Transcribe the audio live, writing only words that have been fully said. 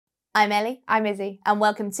I'm Ellie. I'm Izzy. And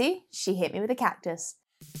welcome to She Hit Me With a Cactus.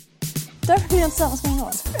 Don't really understand what's going on.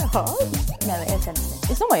 It's very hard. No, it is anything.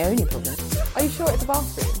 It's not my only problem. Are you sure it's a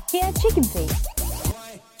bathroom? He had chicken feet.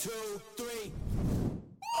 1, 2, 3.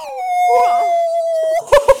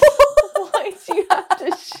 Why do you have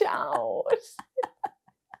to shout?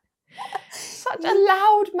 Such a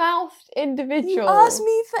loud-mouthed individual. You asked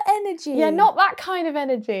me for energy. Yeah, not that kind of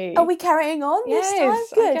energy. Are we carrying on this Yes, time? I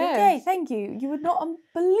Good, guess. okay, thank you. You would not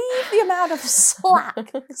believe the amount of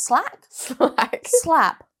slack. Slack? Slack.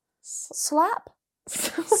 Slap. Slap?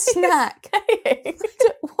 Snack.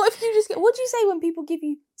 What if you just what do you say when people give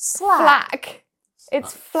you slack? Flack.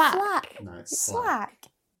 It's flack. Slack. No, it's Slack.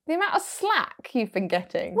 The amount of slack you've been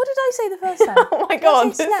getting. What did I say the first time? Oh my Did I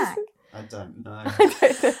god. say snack? I don't know. I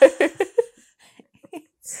don't know.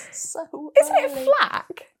 So Isn't early. it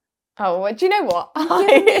flack? Oh, well, do you know what?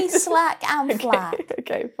 Give me slack and flack.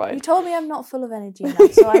 Okay, fine. You told me I'm not full of energy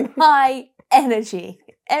enough, so I'm high energy.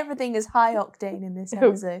 Everything is high octane in this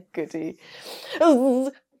episode. Goody.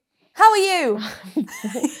 How are you?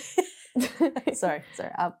 sorry,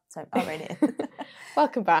 I'll rein it in.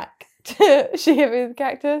 Welcome back to She Hit Me With a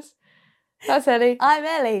Cactus. That's Ellie. I'm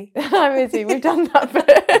Ellie. I'm Izzy. We've done that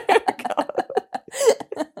bit.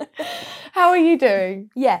 How are you doing?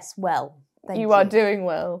 Yes, well, thank you. You are doing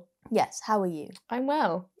well. Yes, how are you? I'm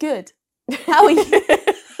well. Good. How are you?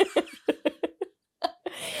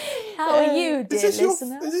 How are you, dear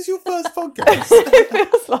listener? Is this your first podcast? It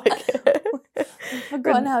feels like it. We've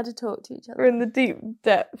forgotten how to talk to each other. We're in the deep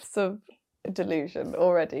depths of delusion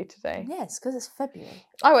already today. Yes, because it's February.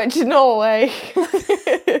 I went to Norway.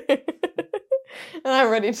 And I'm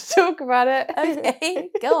ready to talk about it. Okay,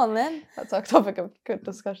 go on then. That's our topic of good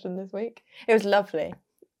discussion this week. It was lovely.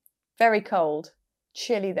 Very cold.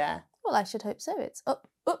 Chilly there. Well, I should hope so. It's up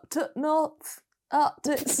to north,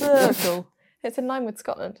 Arctic Circle. It's in line with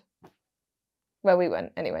Scotland. Where we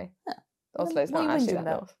went, anyway. Yeah. Oslo's What are not you actually whinging that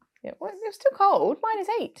about? north. Yeah, well, it was still cold.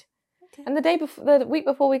 -8. Okay. And the week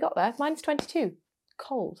before we got there, -22.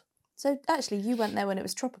 Cold. So actually, you went there when it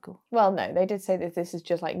was tropical. Well, no, they did say that this is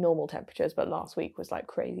just like normal temperatures, but last week was like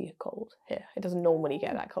crazy cold here. It doesn't normally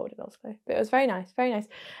get that cold in Oslo. But it was very nice, very nice.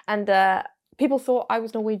 And people thought I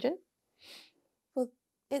was Norwegian. Well,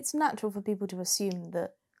 it's natural for people to assume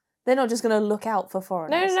that they're not just going to look out for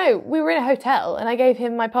foreigners. No. We were in a hotel and I gave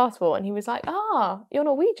him my passport and he was like, you're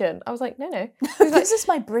Norwegian. I was like, no. He was like, This is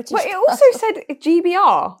my British well, it also said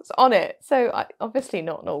GBR on it. So I obviously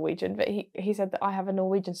not Norwegian, but he said that I have a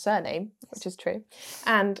Norwegian surname, which is true.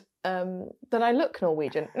 And that I look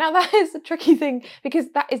Norwegian. Now that is a tricky thing because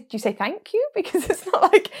do you say thank you? Because it's not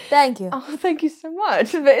like, Thank you. oh, thank you so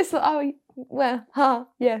much. But it's like,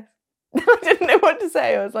 yes. I didn't know what to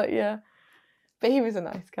say. I was like, yeah. But he was a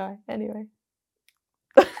nice guy anyway.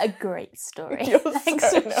 A great story. You're Thanks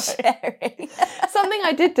so for annoying. sharing. Something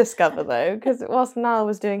I did discover though, because whilst Niall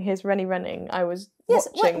was doing his running, I was Yes,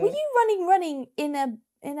 watching. were you running in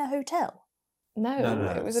a hotel? No,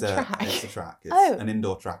 it was a track. It's a track. It's Oh. an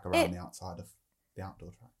indoor track around the outside of the outdoor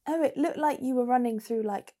track. Oh, it looked like you were running through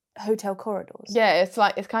like hotel corridors. Yeah,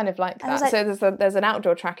 it's kind of like I was that. like- So there's an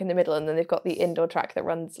outdoor track in the middle, and then they've got the indoor track that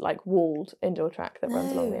runs like walled indoor track that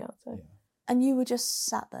runs along the Oh. outside. And you were just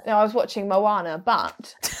sat there. No, I was watching Moana,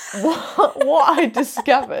 but what I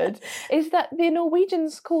discovered is that the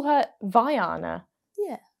Norwegians call her Vaiana.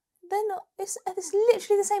 Yeah. They're not. It's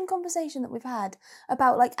literally the same conversation that we've had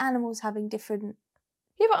about like animals having different.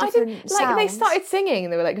 Yeah, but I didn't Different like. They sounds. started singing,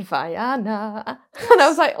 and they were like Vaiana, and I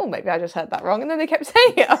was like, oh, maybe I just heard that wrong. And then they kept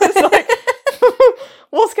saying it. I was like,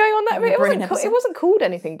 what's going on there? But Brain it wasn't called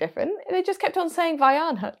anything different. They just kept on saying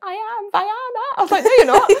Vaiana. I am Vaiana. I was like, no, you're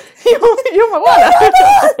not. You're Moana.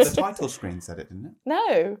 The title screen said it, didn't it?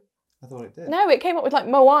 No, I thought it did. no, it came up with like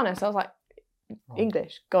Moana. So I was like, Oh.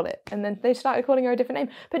 English, got it. And then they started calling her a different name,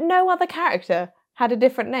 but no other character had a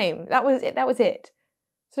different name. That was it.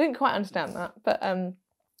 So I didn't quite understand that, but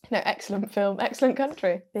excellent film, excellent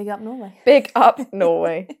country. Big up Norway. Big up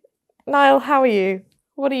Norway. Niall, how are you?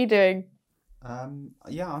 What are you doing?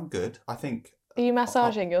 Yeah, I'm good. I think. Are you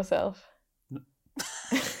massaging yourself?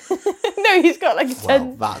 No, he's got like a Well,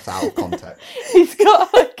 tens. that's out of context. He's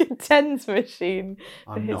got like a tens machine.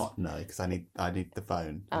 I'm not, no, because I need the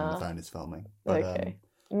phone, and the phone is filming. But, Okay.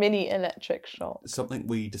 Mini electric shock. something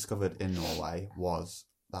we discovered in Norway was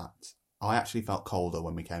that I actually felt colder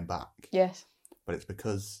when we came back. Yes. But it's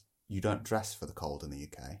because you don't dress for the cold in the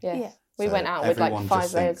UK. Yes. Yeah. We So went out with like everyone 5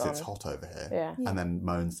 just layers thinks on. it's hot over here, Yeah. Yeah. and then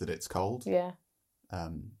moans that it's cold. Yeah.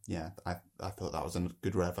 I thought that was a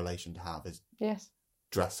good revelation to have. Is Yes.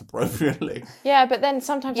 dress appropriately. Yeah, but then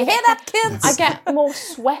sometimes You hear that, kids? I get more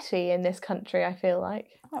sweaty in this country, I feel like.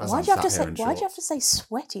 As Why'd I'm you have to sat say? here in Why'd you have shorts. to say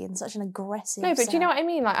sweaty in such an aggressive? No, but do you know what I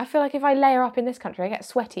mean? Like, I feel like if I layer up in this country, I get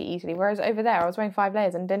sweaty easily. Whereas over there, I was wearing 5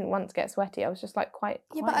 layers and didn't once get sweaty. I was just like quite.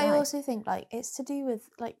 Yeah, quite but I nice. also think like it's to do with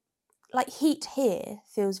like heat here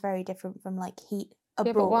feels very different from like heat abroad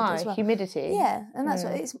Yeah, but why? as well. Humidity. Yeah, and that's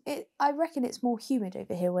what I reckon it's more humid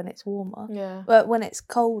over here when it's warmer, Yeah. but when it's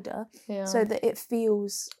colder, Yeah. so that it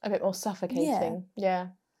feels. A bit more suffocating. Yeah.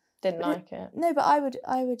 Didn't But like it. No, but I would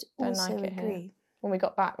Don't also like it here. agree. When we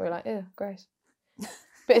got back, we were like, ew, gross.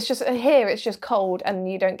 But it's just here, it's just cold, and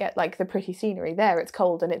you don't get like the pretty scenery. There, it's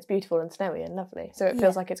cold and it's beautiful and snowy and lovely. So it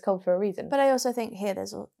feels like it's cold for a reason. But I also think here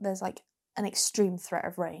there's like an extreme threat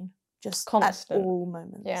of rain just Constant. at all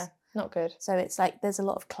moments. Yeah, not good. So it's like there's a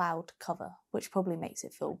lot of cloud cover, which probably makes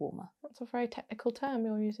it feel warmer. That's a very technical term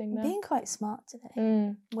you're using there. Being quite smart today.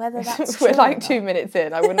 Mm. Whether that's We're true or like 2 not. minutes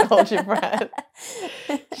in. I wouldn't hold your breath.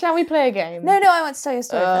 Shall we play a game? No, I want to tell you a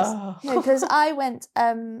story Oh. first. No, because I went.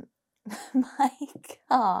 My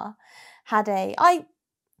car had I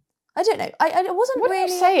don't know. I wasn't What are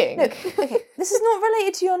really. you saying? No, okay, this is not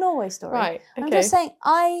related to your Norway story. Right. Okay. I'm just saying.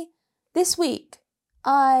 This week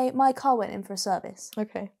my car went in for a service,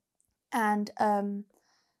 Okay. and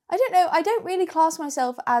I don't know. I don't really class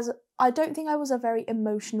myself as. I don't think I was a very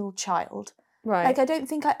emotional child. Right. Like I don't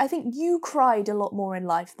think I think you cried a lot more in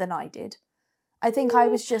life than I did. I think I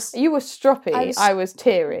was just You were stroppy. I was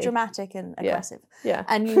teary. dramatic and Yeah. aggressive. Yeah.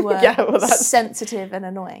 And you were Yeah, well, that's- sensitive and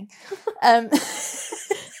annoying.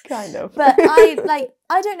 Kind of. But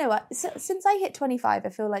I don't know. Since I hit 25, I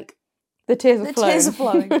feel like the tears are the flowing. tears are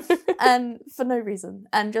flowing, and for no reason,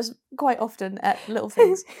 and just quite often at little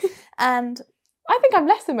things. And I think I'm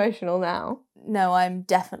less emotional now. no, I'm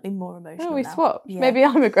definitely more emotional. Oh, we now. swapped. Yeah. Maybe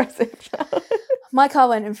I'm aggressive now. My car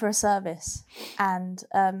went in for a service, and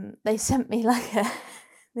they sent me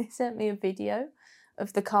a video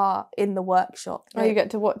of the car in the workshop. Oh, you get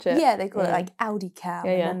to watch it. Yeah, they call it Yeah. like Audi Cam,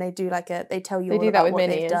 Yeah, yeah. and then they do they tell you They all do about that with what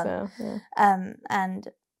Mini they've as done. well. Yeah. And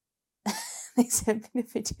they sent me the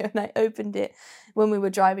video, and I opened it when we were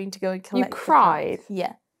driving to go and collect. You cried. The car.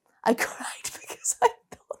 Yeah, I cried because I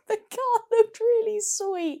thought the car looked really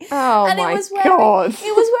sweet. Oh And my it was wearing, god.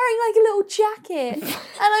 It was wearing like a little jacket,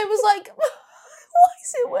 and I was like, "Why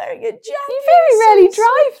is it wearing a jacket?" You very rarely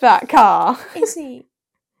drive that car. Izzy,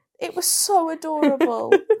 it was so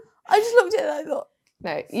adorable. I just looked at it and I thought,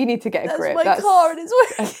 No, you need to get a "That's grip. my car, and it's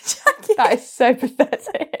wearing a jacket." That is so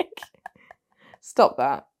pathetic. Stop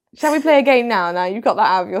that. Shall we play a game now? Now you've got that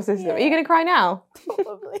out of your system. Yeah. Are you going to cry now?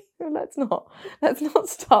 Probably. Let's not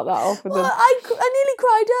start that off with Well, them. I nearly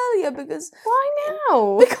cried earlier because Why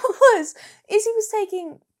now? Izzy was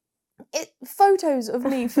taking photos of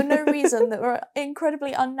me for no reason that were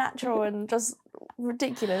incredibly unnatural and just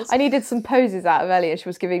ridiculous. I needed some poses out of Ellie and she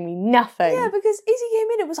was giving me nothing. Yeah, because Izzy came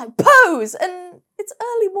in and was like, "Pose!" And it's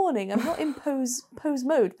early morning. I'm not in pose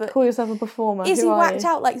mode, but Call yourself a performer. Izzy Who are whacked you?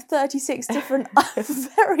 out like 36 different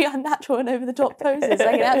very unnatural and over-the-top poses,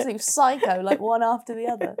 like an absolute psycho, like one after the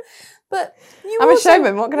other. But I'm a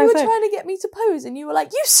showman, what can I you say? were trying to get me to pose and you were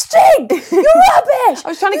like, "You stink! You're rubbish! I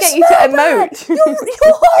was trying to get you to smell bad! emote.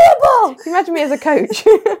 You're horrible!" Can you imagine me as a coach?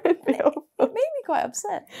 It made me quite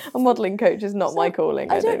upset. A modelling coach is not my calling.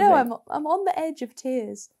 I don't know, think. I'm on the edge of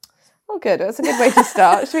tears. Oh, good. That's a good way to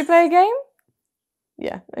start. Should we play a game?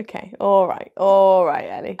 Yeah. Okay. All right,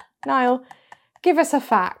 Ellie. Niall, give us a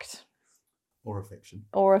fact Or a fiction.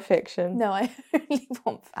 or a fiction. No, I only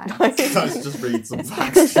want facts. Let's just read some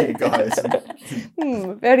facts to you guys.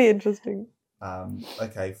 Very interesting.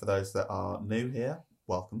 Okay, for those that are new here,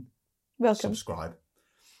 welcome. Welcome. Subscribe.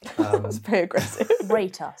 That's very aggressive.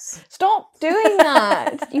 Rate us. Stop doing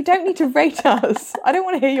that. You don't need to rate us. I don't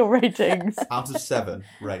want to hear your ratings. Out of 7,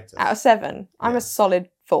 rate us. Out of 7, I'm Yeah. a solid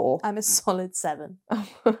 4. I'm a solid 7.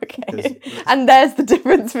 Okay. And there's the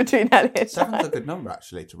difference between Ellie and 7's I. a good number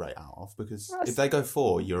actually to rate out of because That's- if they go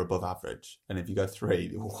 4, you're above average, and if you go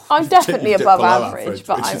 3, I'm you definitely dip above below average,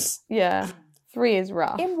 but which I'm is yeah. 3 is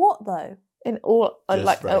rough In what though? in all Just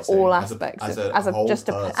like racing. all As a- aspects. as of- a whole just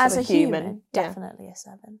a person. As a human. human, Yeah. definitely a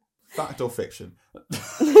 7. fact or fiction.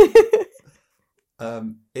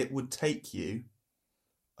 It would take you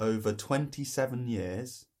over 27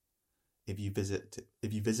 years if you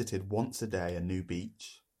visited once a day a new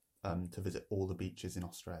beach to visit all the beaches in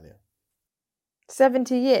Australia.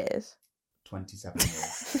 70 years. 27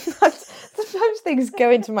 years. Sometimes things go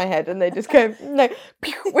into my head and they just go, no,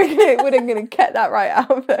 we're going to get that right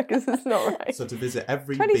out of there because it's not right. So to visit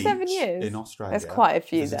every 27 beach years? in Australia, There's quite a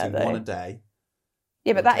few visiting there, one though. a day.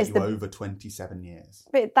 Yeah, it but would that take is you the over 27 years.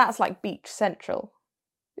 but that's like beach central,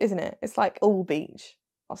 isn't it? It's like all beach.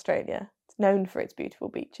 Australia. It's known for its beautiful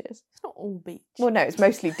beaches. It's not all beach. Well, no, it's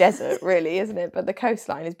mostly desert, really, isn't it? But the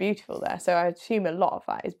coastline is beautiful there, so I assume a lot of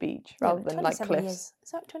that is beach rather than like 27 cliffs. years.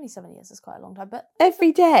 So 27 years is quite a long time, but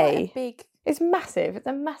Every quite day. a big. It's massive. It's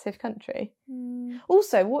a massive country. Mm,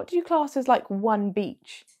 Also, what do you class as like one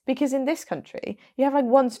beach? Because in this country, you have like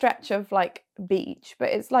one stretch of like beach, but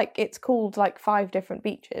it's called like 5 different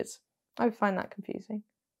beaches. I would find that confusing.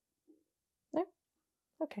 No?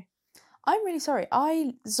 Okay. I'm really sorry.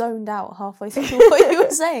 I zoned out halfway through what you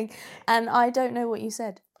were saying, and I don't know what you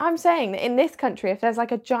said. I'm saying that in this country, if there's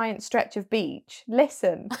like a giant stretch of beach,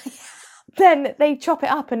 listen, then they chop it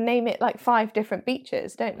up and name it like 5 different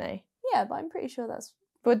beaches, don't they? Yeah, but I'm pretty sure that's.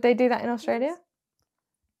 Would they do that in Australia?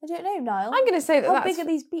 I don't know, Niall. I'm going to say that How that's... big are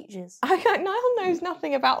these beaches? Niall knows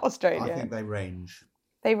nothing about Australia. I think they range.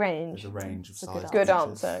 They range. There's a range of It's a sizes. Good beaches.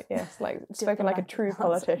 answer, yes. Like spoken like a true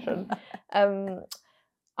Diplomatic politician.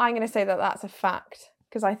 I'm going to say that that's a fact,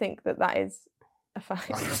 because I think that that is a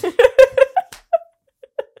fact.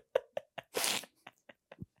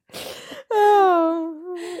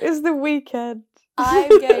 Oh, it's the weekend. I'm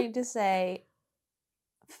going to say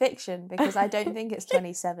fiction because I don't think it's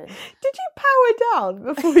 27. Did you power down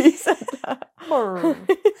before you said that? No,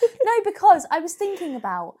 because I was thinking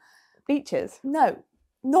about... Beaches. No,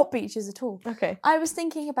 not beaches at all. Okay. I was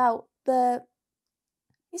thinking about the...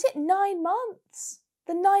 Is it 9 months?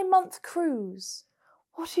 The 9-month cruise.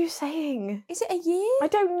 What are you saying? Is it a year? I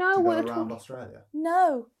don't know To what go you're around talking. Australia.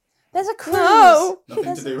 No. There's a cruise. No. Nothing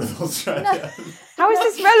There's- to do with Australia. How is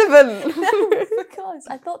this relevant? No, because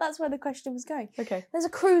I thought that's where the question was going. Okay. There's a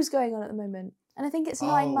cruise going on at the moment, and I think it's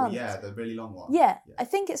 9 months. yeah, the really long one. Yeah, I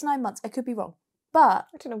think it's 9 months. I could be wrong. But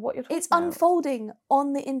I don't know what you're talking it's about. unfolding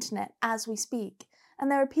on the internet as we speak.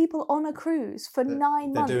 And there are people on a cruise for 9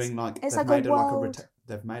 They're months. doing like It's they've like a made world...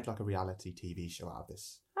 they've made like a reality TV show out of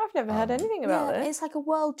this. I've never heard anything about yeah, this. it's like a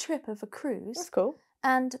world trip of a cruise. That's cool.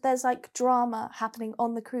 And there's like drama happening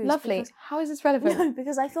on the cruise. Lovely. because- How is this relevant? No,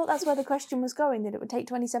 because I thought that's where the question was going, that it would take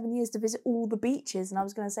 27 years to visit all the beaches. And I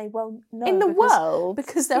was going to say, well, no. In the because- world?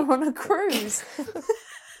 Because they're on a cruise.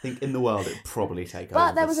 I think in the world it'd probably take But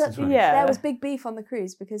over. there was this a 20. Yeah. there was big beef on the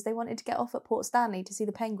cruise because they wanted to get off at Port Stanley to see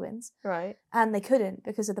the penguins. Right. And they couldn't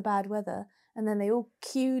because of the bad weather. And then they all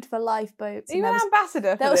queued for lifeboats. Are And you there an was,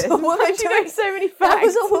 ambassador for there was this? a woman Why do you know doing- so many there facts?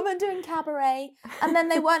 was a woman doing cabaret. And then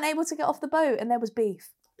they weren't able to get off the boat and there was beef.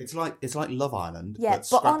 It's like Love Island, Yeah, but but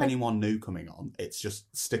scrap on a- anyone new coming on. It's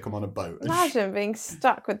just stick them on a boat. and- Imagine being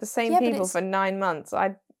stuck with the same Yeah, but people it's- for 9 months.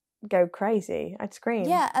 I'd go crazy. I'd scream.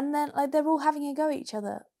 Yeah, and then like they're all having a go at each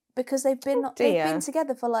other because they've been dear.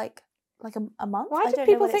 together for like a month. Why I did don't know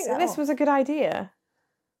people when it think that set this off. was a good idea?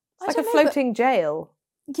 It's I like a don't know, but- floating jail.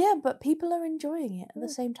 Yeah, but people are enjoying it at the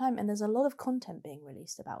same time, and there's a lot of content being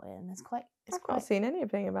released about it, and it's I've not seen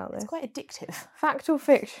anything about this. it's quite addictive. Fact or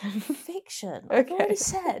fiction? Fiction. I've Okay. already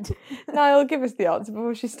said. Niall, give us the answer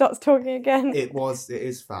before she starts talking again. It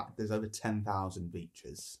is fact. There's over 10,000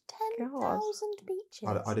 beaches. 10,000 beaches.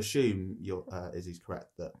 I'd assume Izzy's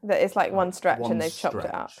correct that That it's like one Like, stretch one and they've chopped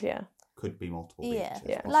it up. stretch. Yeah. could be multiple Yeah, beaches.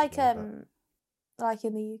 Yeah. like possibly, like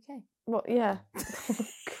in the UK. Well, yeah.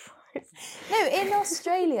 Christ. No, in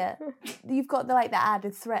Australia, you've got the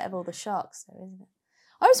added threat of all the sharks, though, isn't it?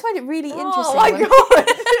 I always find it really interesting. Oh my when- god!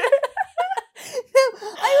 No,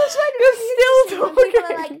 I always find it You're really still interesting when people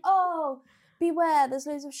are talking. like, "Oh, beware! There's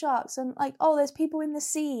loads of sharks," and like, "Oh, there's people in the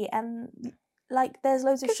sea," and like, "There's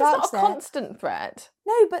loads of Because sharks it's not a there." constant threat.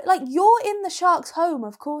 No, but like, you're in the shark's home.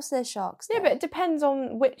 Of course, there's sharks. Yeah, there. but it depends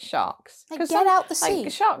on which sharks. Like, 'Cause get out the sea.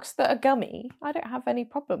 Like sharks that are gummy, I don't have any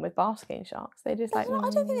problem with basking sharks. They just I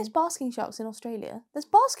don't think there's basking sharks in Australia. There's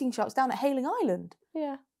basking sharks down at Hayling Island.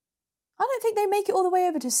 Yeah. I don't think they make it all the way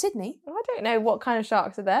over to Sydney. I don't know what kind of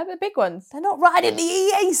sharks are there, but big ones. They're not riding the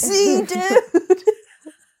EAC, dude.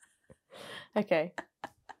 Okay.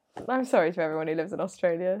 I'm sorry to everyone who lives in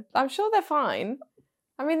Australia. I'm sure they're fine.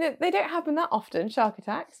 I mean, they don't happen that often, shark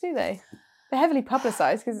attacks, do they? They're heavily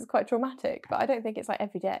publicised because it's quite traumatic, but I don't think it's like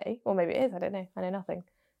every day. Or maybe it is, I don't know. I know nothing.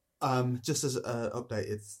 Just as an update,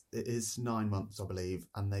 it is 9 months, I believe,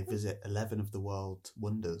 and they visit 11 of the world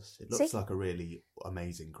wonders. It looks See? like a really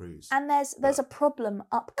amazing cruise. And there's a problem There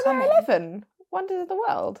are upcoming. 11 wonders of the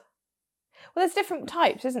world. Well, there's different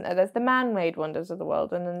types, isn't there? There's the man-made wonders of the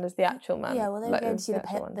world, and then there's the actual man. Yeah, well, they were going to see the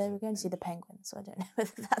actual ones. they were going to see the penguins, so I don't know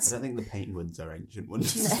whether I that's. don't think the penguins are ancient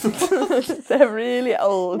ones. They're really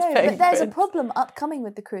old No, penguins. but there's a problem upcoming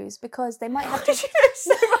with the cruise because they might have Why to. do you know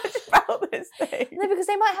so much about this thing? No, because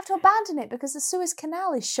they might have to abandon it because the Suez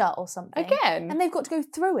Canal is shut or something. Again? And they've got to go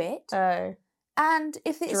through it. Oh. And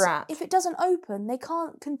if Drat. it doesn't open, they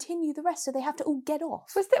can't continue the rest, so they have to all get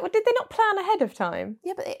off. Did they not plan ahead of time?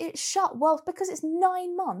 Yeah, but it's shut because it's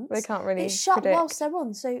 9 months. They can't really It's shut predict. whilst they're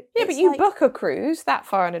on. So Yeah, but you book a cruise that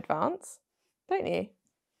far in advance, don't you?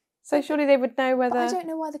 So surely they would know whether... But I don't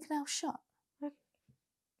know why the canal's shut.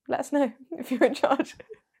 Let us know if you're in charge.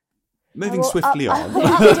 Moving swiftly on. I'll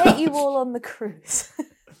update you all on the cruise.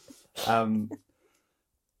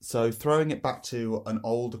 So throwing it back to an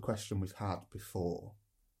older question we've had before.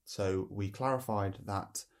 So we clarified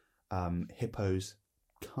that hippos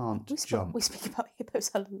can't jump. We speak about hippos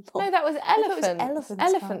a lot. No, that was elephants.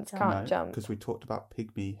 Elephants Can't jump. Because we talked about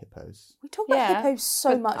pygmy hippos. We talk about hippos so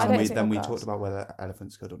but much. I And don't think we podcast. talked about whether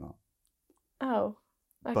elephants could or not. Oh,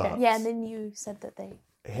 okay. But- Yeah, and then you said that they...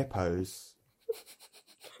 Hippos...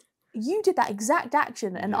 You did that exact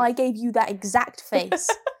action, and I gave you that exact face.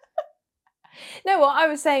 No, what I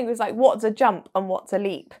was saying was like, what's a jump and what's a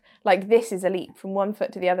leap? Like, this is a leap. From one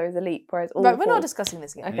foot to the other is a leap, whereas all Right, we're four... not discussing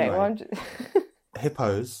this again. Okay, Anyway. well, I'm just...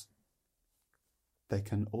 Hippos, they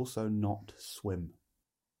can also not swim.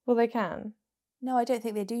 Well, they can. No, I don't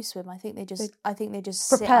think they do swim. I think they just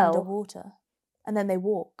sit propel. underwater, and then they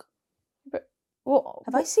walk. But what?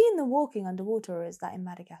 Have I seen them walking underwater, or is that in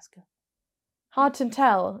Madagascar? Hard to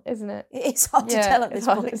tell, isn't it? It's hard to tell at this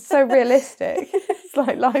point. It's so realistic. It's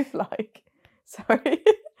like lifelike. Sorry.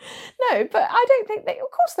 No, but I don't think they... Of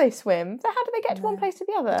course they swim. So how do they get to one place to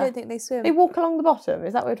the other? I don't think they swim. They walk along the bottom.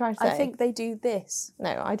 Is that what we're trying to say? I think they do this.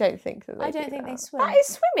 No, I don't think that they I don't do think they that. swim. That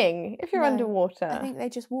is swimming if you're No, underwater. I think they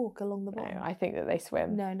just walk along the bottom. No, I think that they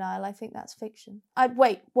swim. No, Niall, I think that's fiction.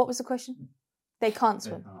 Wait, what was the question? They can't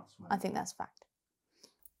swim. I think that's fact.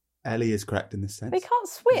 Ellie is correct in this sense. They can't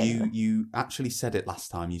swim. You actually said it last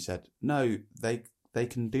time. You said, no, they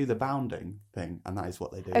can do the bounding thing, and that is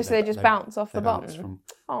what they do. Oh, so they just bounce off the bounce bottom?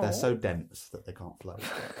 They're so dense that they can't float.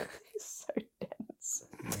 It's so dense.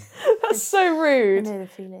 That's so I rude. know the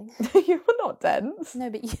feeling. You're not dense. No,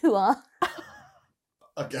 but you are.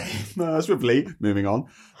 Okay, swiftly, moving on.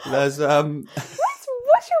 There's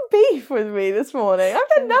What's your beef with me this morning? I've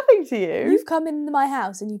done nothing to you. You've come into my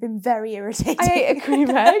house and you've been very irritating. I ate a cream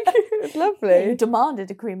egg. It was lovely. You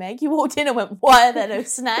demanded a cream egg. You walked in and went, why are there no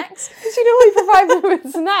snacks? Because you normally provide them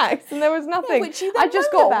with snacks and there was nothing. which you then I just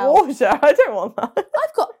moaned got about. water. I don't want that.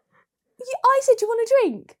 I said, do you want a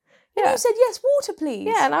drink? And Yeah. you said, yes, water, please.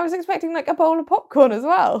 Yeah, and I was expecting like a bowl of popcorn as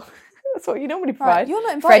well. That's what you normally provide. Right, you're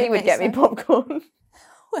not inviting Freddie would me, get me so- popcorn.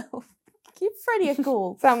 Well, give Freddie a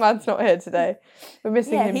call. Sandman's not here today. We're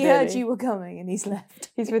missing Yeah, him he dearly. heard you were coming and he's left.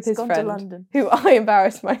 He's with his gone friend, to London. who I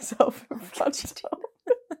embarrassed myself in front of.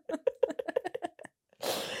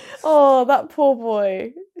 Oh, that poor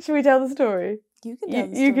boy. Should we tell the story? You can tell the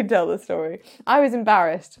You story. can tell the story. I was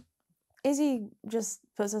embarrassed. Izzy just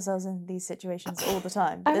puts herself in these situations all the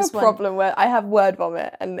time. I have a problem where I have word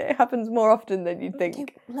vomit and it happens more often than you'd think.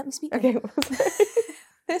 Okay, let me speak. Okay.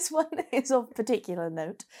 This one is of particular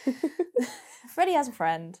note. Freddie has a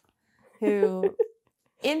friend who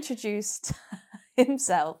introduced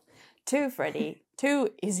himself to Freddie, to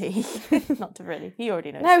Izzy, not to Freddie. He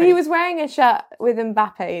already knows. No, Freddie. he was wearing a shirt with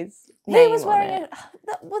Mbappe's name He was on wearing it.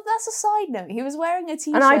 Well, that's a side note. He was wearing a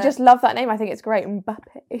t-shirt. And I just love that name. I think it's great,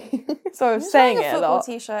 Mbappe. So I was saying wearing it a football lot.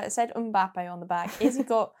 t-shirt. It said Mbappe on the back. Izzy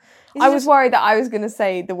got. I was worried that I was going to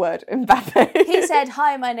say the word Mbappe. He said,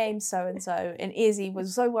 "Hi, my name's so and so," and Izzy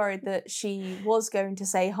was so worried that she was going to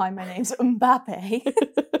say, "Hi, my name's Mbappe,"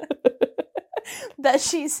 that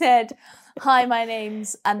she said, "Hi, my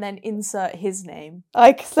name's," and then insert his name.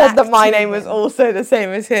 I said back that my to name was him. also the same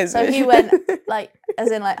as his. So he went like, as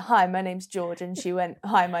in like, "Hi, my name's George," and she went,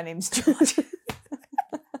 "Hi, my name's George."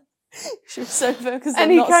 She was so focused And on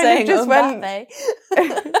he not kind of saying just went- Mbappe.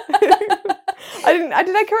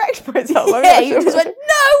 Did I correct myself? I'm Yeah, not you sure. just went,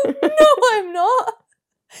 no, I'm not.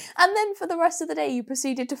 And then for the rest of the day, you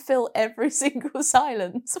proceeded to fill every single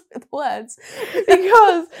silence with words.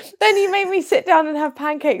 Because then you made me sit down and have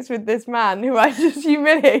pancakes with this man who I just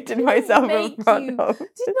humiliated myself in Make front you- of.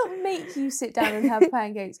 Did not make you sit down and have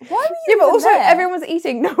pancakes. Why were you Yeah, but even also there? everyone was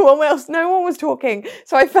eating. No one was talking.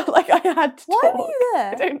 So I felt like I had to Why talk. were you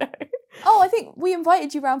there? I don't know. Oh, I think we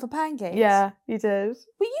invited you round for pancakes. Yeah, you did.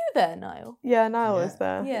 Were you there, Niall? Yeah, Niall was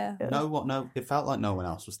there. Yeah. no. It felt like no one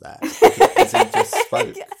else was there. Because he just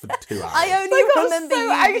spoke for 2 hours. I only I got remember so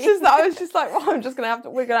you anxious being- that I was just like, well,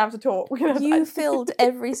 we're gonna have to talk. You filled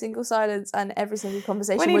every single silence and every single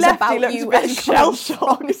conversation When he was left, about he looked you a bit and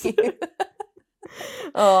shell-shocked. from you.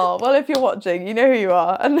 Oh, well, if you're watching, you know who you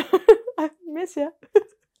are. And I miss you.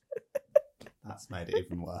 That's made it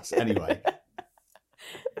even worse. Anyway.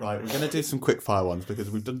 Right, we're going to do some quick fire ones because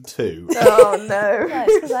we've done 2. Oh, no. Yeah,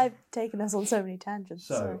 it's because I've taken us on so many tangents.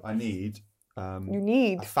 So I need You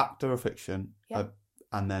need. a fact or a fiction, Yep.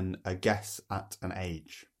 and then a guess at an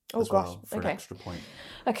age Oh, as gosh. well for Okay. an extra point.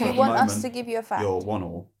 Okay. So You want at the us moment, to give you a fact? You're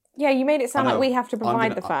 1-1. Yeah, you made it sound I like know. we have to I'm provide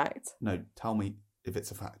gonna- the fact. No, tell me if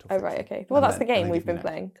it's a fact or Oh, fiction. right, okay. Well, that's the game we've give me been an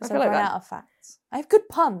age. playing. I Because feel I've like run that. out of facts. I have good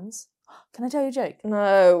puns. Can I tell you a joke?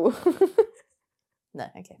 No. No,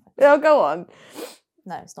 okay, fine. No, go on.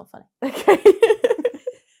 No, it's not funny. Okay.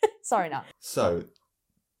 Sorry, no. So,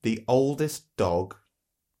 the oldest dog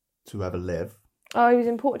to ever live Oh, he was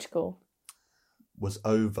in Portugal. was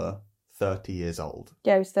over 30 years old.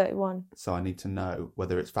 Yeah, he was 31. So I need to know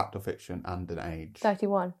whether it's fact or fiction and an age.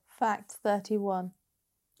 31. Fact 31.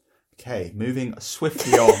 Okay, moving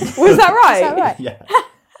swiftly on. Was that right? Is that right? Yeah.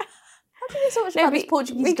 How do you know so much about this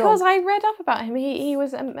Portuguese because dog? I read up about him. He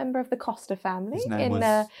was a member of the Costa family His name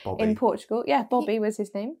was Bobby. in Portugal. Yeah, Bobby was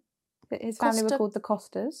his name. His family were Costa- called the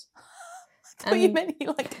Costas. I thought you meant he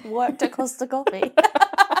worked at Costa Coffee.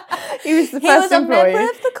 He was the He first was a employee.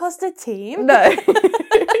 member of the Costa team. No,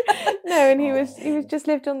 no, and he was just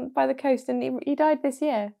lived on by the coast, and he died this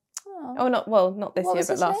year. Oh. Oh, not this What year, was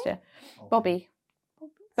but his last name? year. Bobby.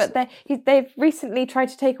 But they've recently tried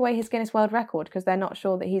to take away his Guinness World Record because they're not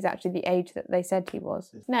sure that he's actually the age that they said he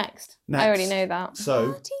was. Next. I already know that.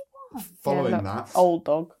 So, 31. following Yeah, look, that, old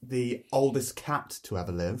dog. the oldest cat to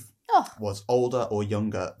ever live Oh, was older or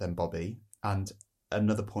younger than Bobby, and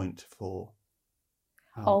another point for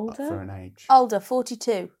Older? for an age. older,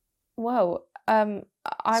 42. Whoa. It's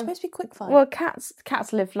I'm supposed to be quick fire. well.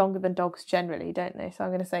 Cats live longer than dogs generally, don't they? So I'm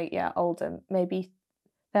going to say older, maybe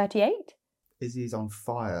 38. Izzy's on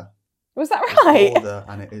fire. Was that It's right? older,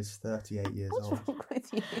 and it is 38 years What's old. wrong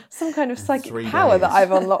with you? Some kind of In psychic 3 power that days.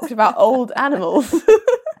 I've unlocked about old animals.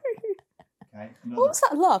 Okay, What was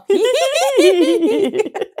that laugh?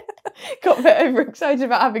 Got a bit overexcited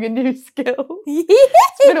about having a new skill.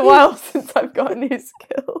 It's been a while since I've got a new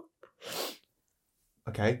skill.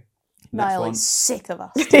 Okay. Next Niall one. is sick of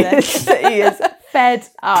us today. He is fed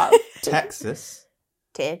up. Texas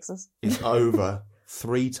Texas. is over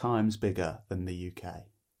 3 times bigger than the UK.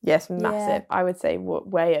 Yes, massive. Yeah. I would say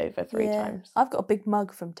way over 3 Yeah. times. I've got a big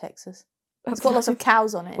mug from Texas. That's It's got lots of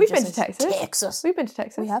cows on it. It We've just been to says, Texas. Texas. We've been to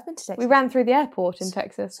Texas. We have been to Texas. We ran through the airport in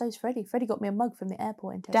Texas. So's Freddie. Freddie got me a mug from the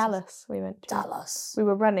airport in Texas. Dallas, we went to. Dallas. We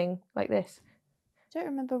were running like this. Don't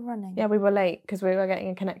remember running. Yeah, we were late because we were getting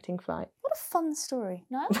a connecting flight. What a fun story.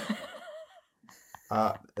 No?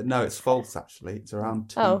 No, it's false actually. It's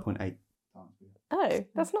around Oh. 2.8 times bigger. Oh,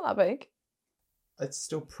 that's not that big. It's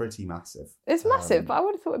still pretty massive. It's massive, but I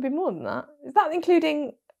would have thought it'd be more than that. Is that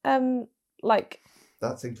including like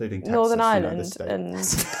That's including Texas, Northern you know, Ireland the state. and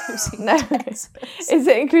Excluding no? Texas. Is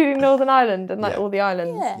it including Northern Ireland and like Yeah. all the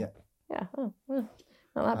islands? Yeah. Yeah. Yeah. Oh, well,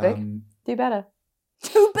 not that big. Do better.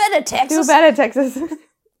 Do better, Texas. Do better, Texas.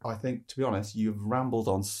 I think, to be honest, you've rambled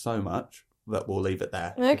on so much that we'll leave it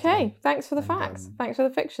there. Okay. Thanks for the And, facts. Thanks for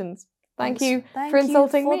the fictions. Thank Thanks- you thank for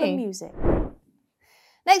insulting you for me. the music.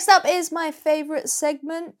 Next up is my favourite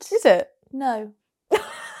segment. Is it? No.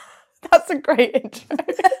 That's a great intro.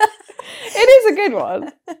 It is a good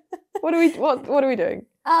one. What are we doing?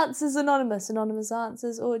 Answers Anonymous. Anonymous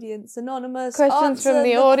answers. Audience Anonymous. Questions from Answer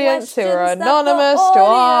the audience who are questions that the anonymous to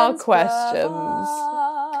our audience questions.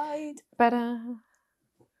 provide. Better.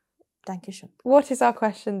 Dankeschön. What is our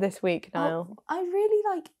question this week, Niall? Oh, I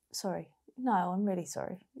really like. Sorry. Niall, I'm really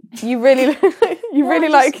sorry. You really, you No, really I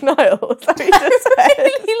like just- Niall. Is that what you just I said?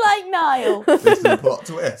 really like Niall. This is a plot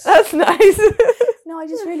twist. That's nice. No, I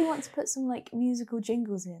just really want to put some like musical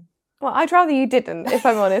jingles in. Well, I'd rather you didn't, if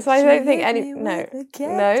I'm honest. I She don't think hit any. me No, with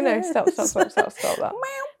a no. cactus. Stop that.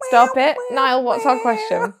 Stop it, Niall. What's our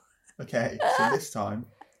question? Okay, so this time,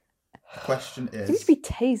 the question You need to is: be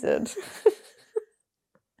tasered.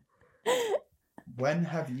 when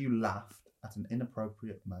have you laughed at an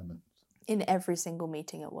inappropriate moment? In every single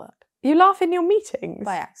meeting at work. You laugh in your meetings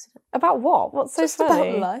By accident. about what? What's so Just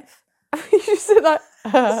funny? about life. You just said like.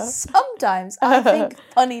 Sometimes I think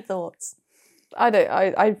funny thoughts.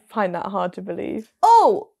 I find that hard to believe.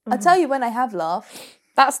 Oh, I'll tell you when I have laughed.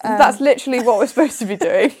 That's literally what we're supposed to be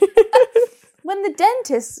doing. When the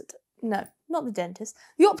dentist... No, not the dentist.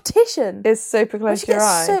 The optician. It's super When close she to your gets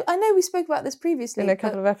eye. so, I know we spoke about this previously. In a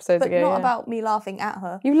couple of episodes but ago, not yeah. about me laughing at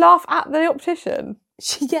her. You laugh at the optician.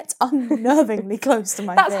 She gets unnervingly close to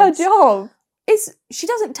my That's face. her job. She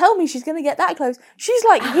doesn't tell me she's going to get that close. She's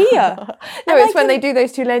like here. No, And it's I when they can- do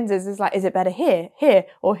those two lenses. It's like, is it better here,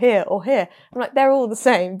 or here, or here? I'm like, they're all the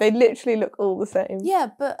same. They literally look all the same. Yeah,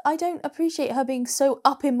 but I don't appreciate her being so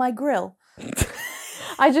up in my grill.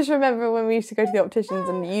 I just remember when we used to go to the opticians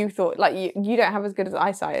and you thought, like, you don't have as good as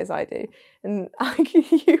eyesight as I do. And like,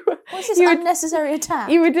 What's this unnecessary attack?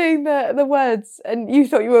 You were doing the words and you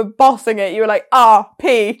thought you were bossing it. You were like, R,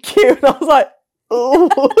 P, Q. And I was like, oh.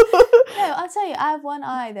 No, I'll tell you, I have one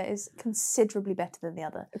eye that is considerably better than the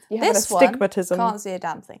other. You have This astigmatism. one, can't see a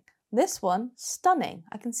damn thing. This one, stunning.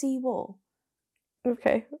 I can see you all.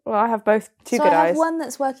 Okay, well, I have both two So good I have eyes. one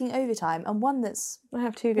that's working overtime and one that's... I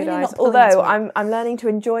have two good really eyes. not pulling Although into it. I'm learning to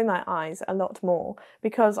enjoy my eyes a lot more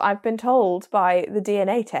because I've been told by the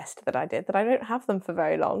DNA test that I did that I don't have them for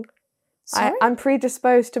very long. Sorry? I'm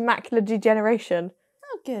predisposed to macular degeneration.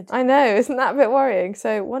 Oh, good. I know, isn't that a bit worrying?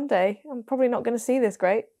 So one day I'm probably not going to see this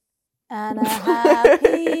great. And a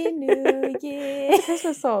happy new year. It's a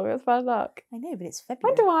Christmas song. It's bad luck. I know, but it's When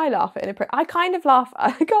February. do I laugh at inappropriate? I kind of laugh. I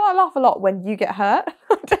laugh a lot when you get hurt.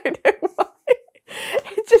 I don't know why.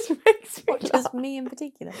 It just makes me What, laugh. just me in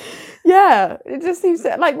particular? Yeah, it just seems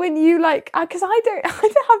to, like when you like because I don't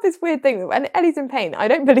have this weird thing that when Ellie's in pain, I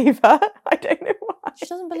don't believe her. I don't know why. She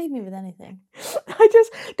doesn't believe me with anything. I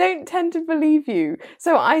just don't tend to believe you.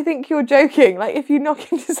 So I think you're joking. Like if you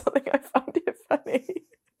knock into something, I find it funny.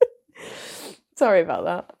 Sorry about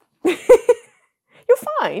that. You're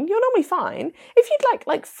fine. You're normally fine. If you'd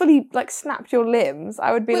like fully like snapped your limbs,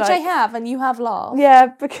 I would be Which like, I have, and you have laughed. yeah,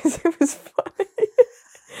 because it was funny.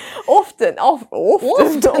 Often.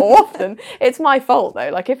 It's my fault though.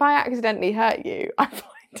 Like if I accidentally hurt you, I find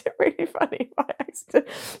it really funny by accident.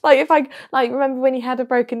 Like if I remember when you had a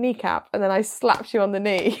broken kneecap and then I slapped you on the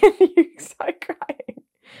knee and you started crying.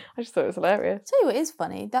 I just thought it was hilarious. Tell you what is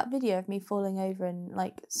funny, that video of me falling over and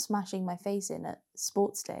like smashing my face in at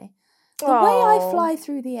sports day. The way I fly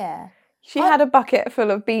through the air. She had a bucket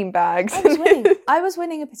full of bean bags. I was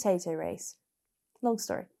winning a potato race. Long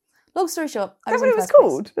story short, I That's was what in it was first place.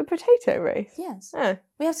 called? The potato race? Yes. Oh.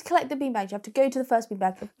 We have to collect the beanbags. You have to go to the first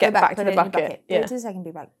beanbag, Get go back to put the it in your bucket, Go yeah. to the second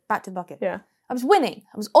beanbag, back to the bucket. Yeah. I was winning.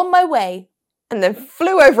 I was on my way. And then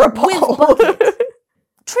flew over a pothole. bucket.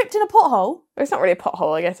 Tripped in a pothole. It's not really a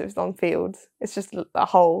pothole, I guess. It was on fields. It's just a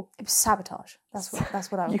hole. It was sabotage. That's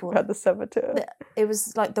what I would You call had it. the saboteur. It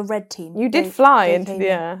was like the red team. You did fly they into came the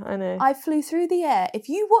in. air, I know. I flew through the air. If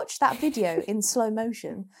you watch that video in slow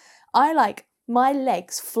motion, my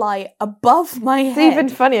legs fly above my It's head. even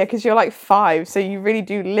funnier because you're like 5, so you really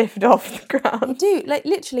do lift off the I ground. do. Like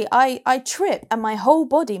literally, I trip and my whole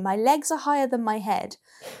body, my legs are higher than my head.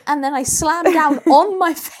 And then I slam down on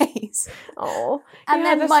my face. Oh, And you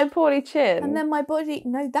then had a my- poorly chin. And then my body,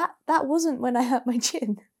 no, that wasn't when I hurt my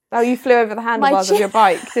chin. Oh, you flew over the handlebars of chin- your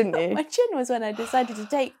bike, didn't you? My chin was when I decided to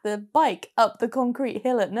take the bike up the concrete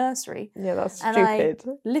hill at nursery. Yeah, that's And stupid.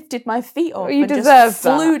 I lifted my feet off Well, you and just deserve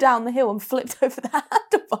flew that. down the hill and flipped over the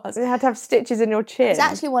handlebars. You had to have stitches in your chin. It's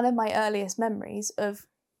actually one of my earliest memories of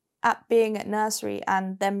being at nursery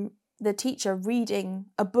and then the teacher reading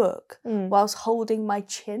a book whilst holding my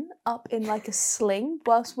chin up in like a sling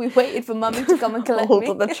whilst we waited for mummy to come and collect me.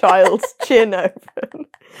 Hold the child's chin open.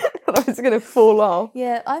 Otherwise it's going to fall off.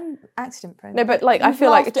 Yeah, I'm accident prone. No, but like I We've feel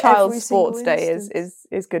like a laughed at child's every single sports day instance.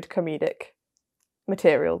 is good comedic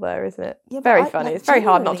material there, isn't it? Yeah, but very I- funny. like, It's very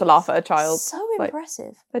hard not to genuinely, laugh at a child. So Like,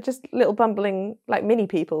 impressive. they're just little bumbling like mini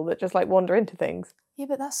people that just like wander into things. Yeah,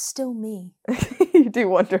 but that's still me. You do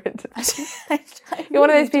wander into things. You're one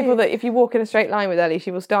of those people that if you walk in a straight line with Ellie,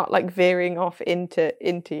 she will start like veering off into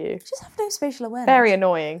you. just have no spatial awareness. Very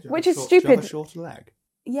annoying, Do you have which a is short- Do you have stupid. a shorter leg?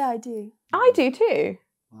 Yeah, I do. I do too,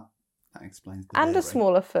 That explains the and a veering.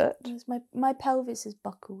 smaller foot. Because my pelvis is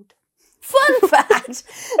buckled. Fun fact!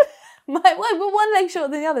 One leg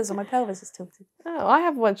shorter than the other, so my pelvis is tilted. Oh, I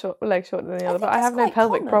have one leg shorter than the other, think but I that's have no quite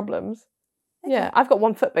pelvic common. problems. Okay. Yeah, I've got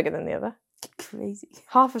one foot bigger than the other. Crazy.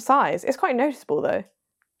 Half a size. It's quite noticeable though.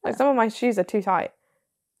 Like some of my shoes are too tight.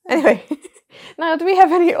 Anyway, now do we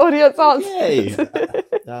have any audience answers? Yay!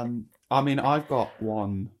 I mean, I've got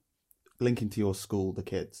one linking to your school, the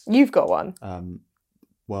kids. You've got one.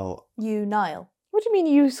 Well, You, Niall. What do you mean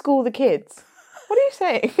you school the kids? What are you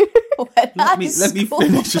saying? let me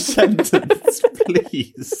finish a sentence,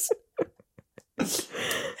 please.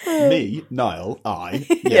 Me, Niall, I.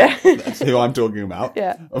 Yeah. That's who I'm talking about.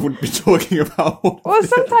 Yeah. I wouldn't be talking about. Well,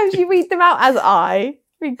 sometimes you read them out as I.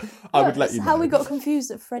 I would let you know. How we got confused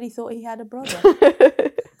that Freddie thought he had a brother.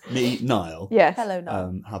 Me, Niall. Yes. Hello,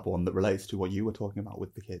 Niall. Have one that relates to what you were talking about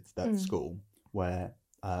with the kids at school, where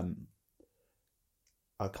I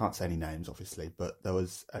can't say any names, obviously, but there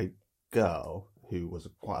was a girl who was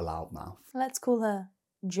quite a loudmouth. Let's call her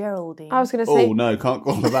Geraldine. I was going to say. Oh no, can't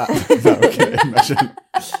call her that. No, okay, imagine.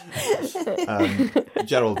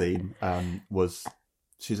 Geraldine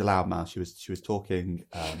she's a loudmouth. She was talking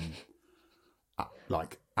at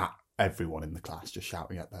everyone in the class just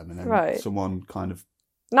shouting at them, and then Right. someone kind of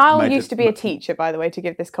Niall made used to be a teacher, by the way, to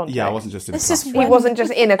give this context. yeah, I wasn't just in a This is classroom. He wasn't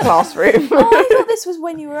just in a classroom. Oh, I thought this was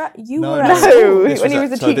when you were at No, at no. school. When he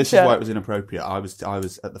was a so this is teacher. why it was inappropriate. I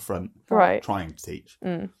was at the front Right. trying to teach,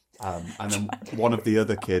 Mm. and then one of the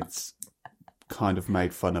other kids kind of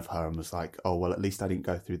made fun of her and was like, "Oh well, at least I didn't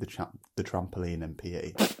go through the trampoline in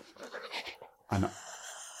PE," and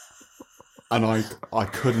I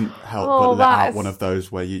couldn't help but let out one of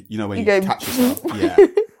those where you know when you go- catch yourself, yeah.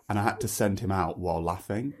 And I had to send him out while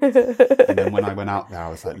laughing. And then when I went out there, I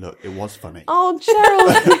was like, "Look, it was funny, Oh,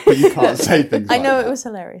 Geraldine. but you can't say things." I like know that. it was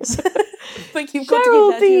hilarious. But you've got to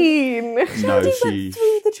give that to Geraldine. No, Geraldine she. went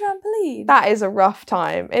through the trampoline. That is a rough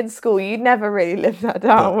time. In school, you'd never really live that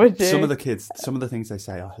down, would you? Some of the kids, some of the things they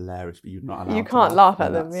say are hilarious, but you're not allowed. You to can't laugh at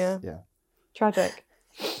and them, that's- yeah. Tragic.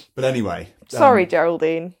 But anyway, Sorry,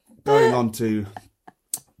 Geraldine. going on to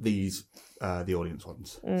these the audience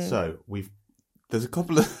ones. Mm. So there's a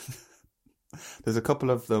couple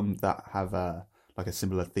of them that have like a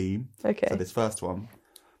similar theme. Okay. So this first one,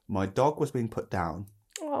 my dog was being put down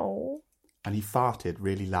Oh. and he farted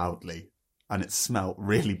really loudly and it smelt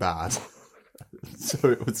really bad. So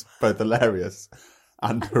it was both hilarious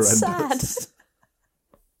and horrendous.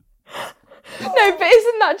 No, but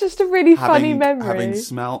isn't that just a really funny memory? Having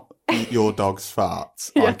smelt your dog's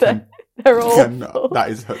farts, Yeah, I can. They're awful. That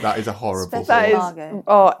is a horrible Especially That thought. is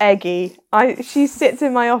Margot. Eggy. She sits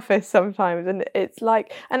in my office sometimes, and it's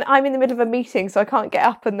like, and I'm in the middle of a meeting, so I can't get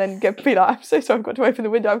up and then be like, "I'm so sorry, I've got to open the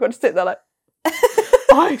window." I've got to sit there like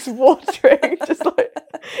eyes watering, just like,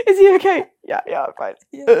 "Is he okay? Yeah, I'm fine."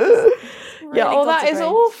 Yeah, Yeah, really oh, that is concentrate.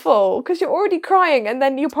 awful because you're already crying, and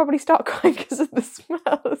then you'll probably start crying because of the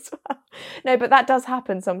smell as well. No, but that does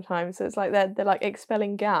happen sometimes. So it's like they're like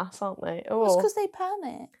expelling gas, aren't they? It's Oh, because they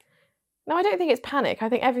panic. no, I don't think it's panic. I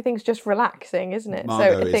think everything's just relaxing, isn't it?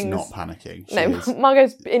 Margot so is things... not panicking. She No, is-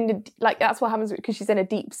 Margot's that's what happens because she's in a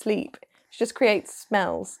deep sleep. She just creates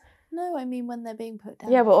smells. No, I mean when they're being put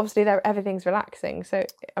down. Yeah, but obviously everything's relaxing. So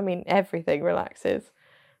I mean, everything relaxes.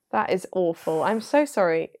 That is awful. I'm so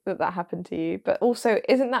sorry that happened to you. But also,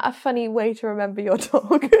 isn't that a funny way to remember your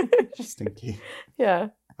dog? Stinky. Yeah.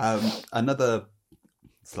 Another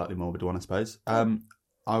slightly morbid one, I suppose.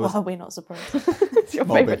 I was Well, we're not surprised. It's your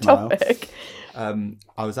Morbid favourite Niall. topic.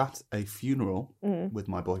 I was at a funeral Mm. with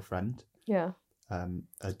my boyfriend. Yeah.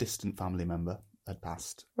 A distant family member had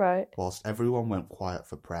passed. Right. Whilst everyone went quiet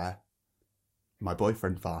for prayer, my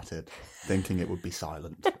boyfriend farted, thinking it would be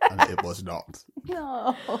silent, and it was not.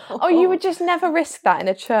 No. Oh, you would just never risk that in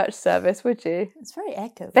a church service, would you? It's very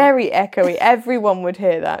echoey. Very echoey. Everyone would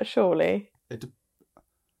hear that, surely.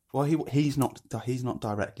 Well, he's not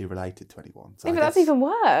directly related to anyone. So Yeah, I but that's guess- even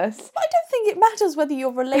worse. I don't think it matters whether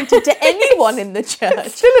you're related to anyone in the It's church.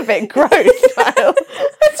 still a bit gross, Kyle.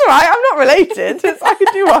 It's all right, I'm not related. I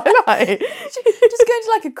can do what I like. Just going to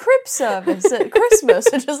like a crib service at Christmas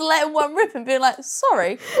and just letting one rip and being like,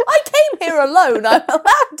 sorry, I came here alone. I'm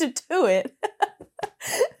allowed to do it.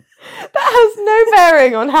 That has no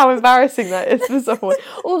bearing on how embarrassing that is for someone.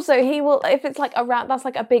 Also, he will, if it's like around, that's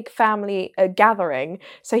like a big family gathering,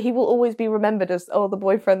 so he will always be remembered as, the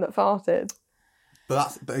boyfriend that farted.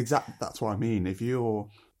 But that's what I mean. If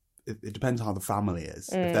it depends how the family is.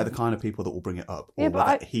 If they're the kind of people that will bring it up, or Yeah, but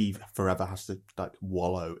whether he forever has to like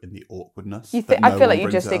wallow in the awkwardness. I that no feel like one you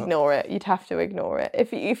brings just it up. ignore it. You'd have to ignore it.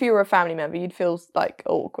 If you were a family member, you'd feel like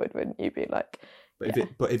awkward, wouldn't you? Be like,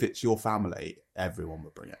 But if it's your family, everyone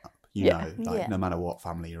would bring it up. You Yeah. know, like Yeah. no matter what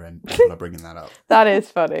family you're in, people are bringing that up. that is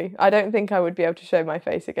funny. I don't think I would be able to show my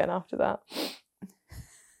face again after that.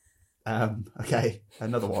 Okay,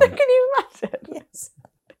 another one. Can you imagine? Yes.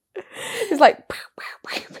 It's like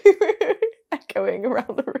echoing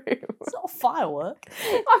around the room. It's not a firework.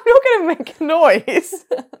 I'm not going to make a noise.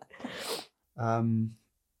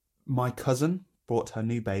 My cousin brought her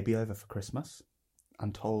new baby over for Christmas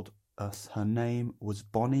and told us her name was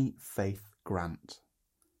Bonnie Faith Grant.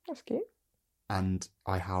 That's cute. And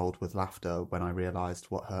I howled with laughter when I realised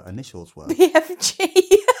what her initials were. BFG.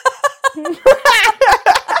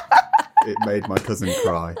 It made my cousin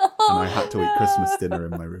cry, and I had to eat Christmas dinner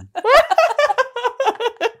in my room.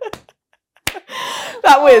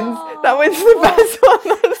 That wins. That wins the best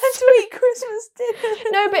one. Had to eat Christmas dinner.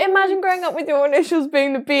 No, but imagine growing up with your initials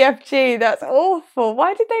being the BFG. That's awful.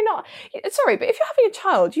 Why did they not? Sorry, but if you're having a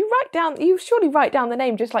child, you surely write down the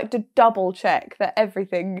name just like to double check that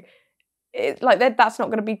everything. That's not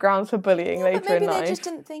going to be grounds for bullying But later maybe in life. they just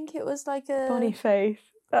didn't think it was like a... Bonnie Faith.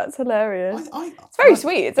 That's hilarious. It's very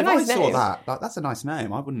sweet. It's a nice If I saw name. that's a nice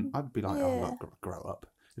name. I'd be like, Yeah. oh, look, grow up.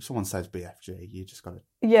 If someone says BFG, you just got to...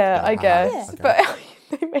 Yeah, I guess. Yeah. Okay.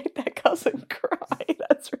 But they made their cousin cry.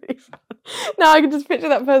 That's really funny. Now I can just picture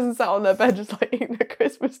that person sat on their bed just like eating a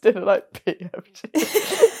Christmas dinner like PFG.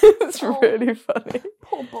 It's really funny.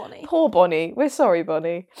 Poor Bonnie. Poor Bonnie. We're sorry,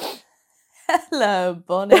 Bonnie. Hello,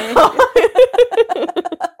 Bonnie.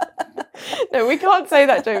 No, we can't say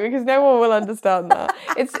that joke because no one will understand that.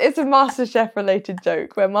 It's a MasterChef related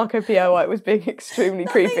joke where Marco Pierre White was being extremely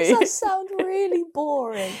creepy. Makes us sound really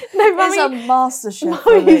boring. No, It's a MasterChef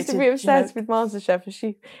Mummy used to be related obsessed joke. with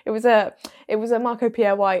MasterChef. It was a Marco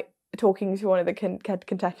Pierre White talking to one of the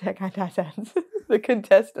contestants, the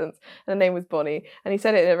contestants, and her name was Bonnie, and he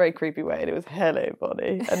said it in a very creepy way, and it was "Hello,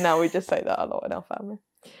 Bonnie," and now we just say that a lot in our family.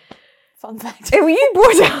 Fun fact. Oh, you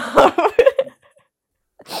brought it up.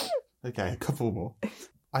 Okay, a couple more.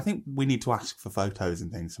 I think we need to ask for photos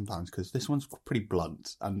and things sometimes because this one's pretty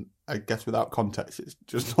blunt, and I guess without context, it's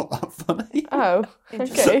just not that funny. Oh,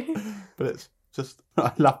 okay. But it's just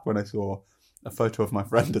I laughed when I saw a photo of my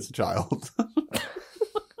friend as a child.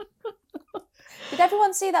 Did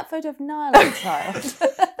everyone see that photo of Niall as a child?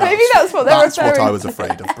 Maybe that's what they're That's referring what I to. was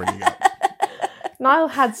afraid of bringing up. Niall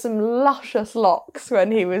had some luscious locks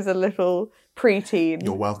when he was a little preteen.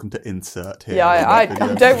 You're welcome to insert here. Yeah, I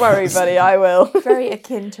don't worry, buddy, I will. Very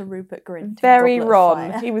akin to Rupert Grint. in Very Goblet of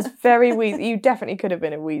Ron. Fire. He was very Weasley. You definitely could have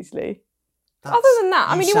been a Weasley. That's- Other than that,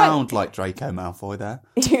 I mean, you you weren't- sound like Draco Malfoy there.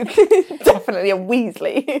 Definitely a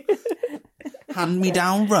Weasley.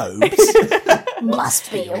 Hand-me-down robes.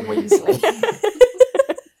 Must be a Weasley.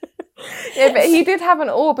 Yeah, but he did have an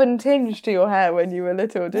auburn tinge to your hair when you were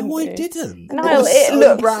little, didn't No, he? I didn't. Niall, was it so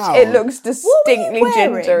looks brown. it looks distinctly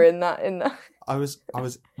wearing? ginger in that. I was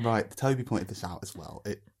right. Toby pointed this out as well.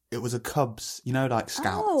 It was a Cubs, like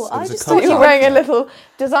Scouts. Oh, it I was just a thought So Cubs you're wearing a outfit. little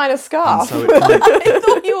designer scarf. And so it kind of- I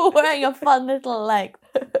thought you were wearing a fun little leg.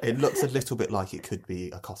 It looks a little bit like it could be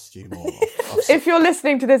a costume or. If you're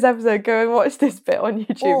listening to this episode, go and watch this bit on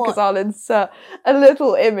YouTube Or- because I'll insert a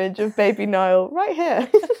little image of baby Niall right here.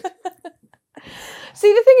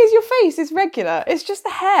 See, the thing is, your face is regular. It's just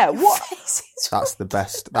the hair. What? That's the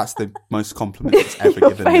best. That's the most compliment it's ever Your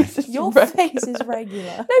given me. face is Your regular. face is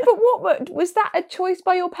regular. No, but what was that a choice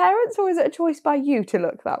by your parents or is it a choice by you to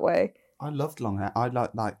look that way? I loved long hair. I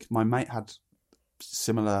like my mate had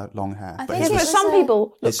similar long hair, I but think Yes, his it but was, was some a-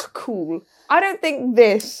 people look his- cool. I don't think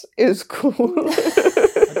this is cool.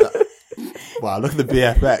 wow, look at the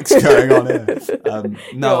BFX going on here. You're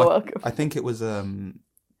No, welcome. I think it was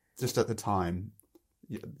just at the time.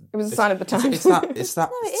 It was a sign of the times. It's that No, it is.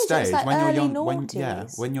 It's stage like when you're early young.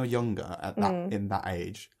 noughties. When you're younger at that in that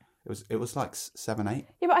age, it was like 7, 8.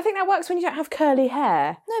 Yeah, but I think that works when you don't have curly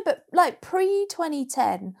hair. No, but like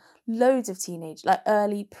pre-2010, loads of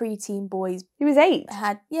early preteen boys He was 8.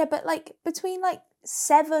 had, but like between like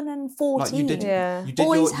 7 and 14. Like you did, Yeah. you did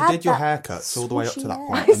Boys your had that haircuts all the way up to that swooshy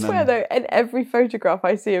point. hair. I swear though, in every photograph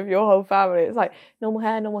I see of your whole family, it's like normal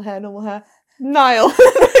hair, normal hair, normal hair. Niall,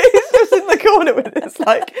 he's just in the corner with this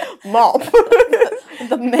like mop.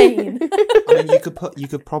 The mane. I mean, you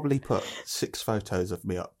could probably put 6 photos of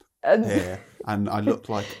me up And here, and I look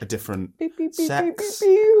like a different beep, beep, beep, sex. beep,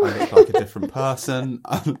 beep, beep. I look like a different person.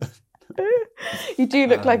 You do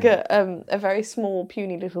look like a very small,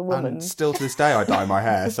 puny little woman. And still to this day, I dye my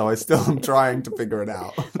hair, so I still am trying to figure it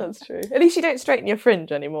out. That's true. At least you don't straighten your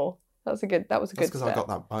fringe anymore. That was a good That's step. because I got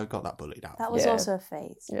that bullied out. That was Yeah. also a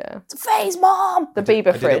phase. Yeah. It's a phase, Mom! The I did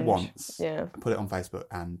Bieber fringe. it once. Yeah. I put it on Facebook,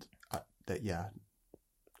 and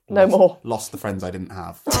No more. Lost the friends I didn't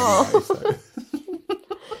have. Oh. Anyway, so.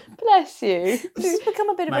 Bless you. This has become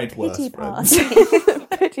a bit of Made a worse pity friends. party.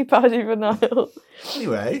 Pity party for Niall.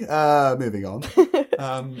 Anyway, moving on.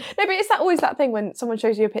 No, but it's always that thing when someone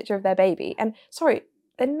shows you a picture of their baby, and sorry,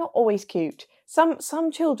 they're not always cute.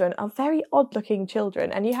 Some children are very odd-looking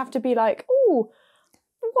children, and you have to be like, "Ooh,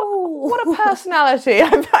 what a personality!" I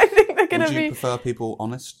think they're going Would to you be. prefer people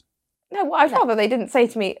honest? No, well, I'd rather they didn't say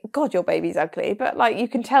to me, "God, your baby's ugly," but like you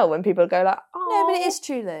can tell when people go like, "Oh, No, but it is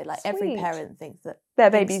true though. Like every sweet. parent thinks that their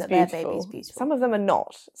thinks baby's that beautiful." Their baby's beautiful. Some of them are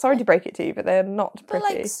not. Sorry to break it to you, but they're not But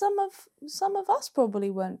pretty. like some of us probably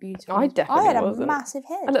weren't beautiful. I definitely had a wasn't. massive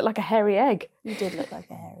head. I look like a hairy egg. You did look like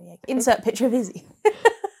a hairy egg. Insert picture of Izzy.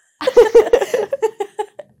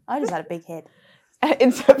 I just had a big head.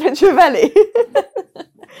 Insert picture of Ellie.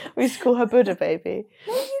 We used to call her Buddha baby.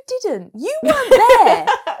 No, you didn't. You weren't there.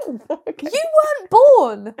 Okay. You weren't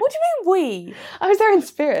born. What do you mean we? I was there in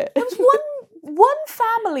spirit. There was one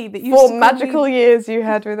family that used to 4 call magical me... years you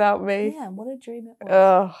had without me. Yeah, what a dream it was.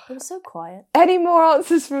 Ugh. It was so quiet. Any more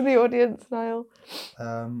answers from the audience, Niall?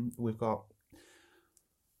 We've got.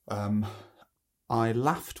 I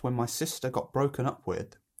laughed when my sister got broken up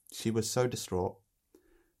with. She was so distraught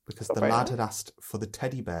because Got the broken lad up? had asked for the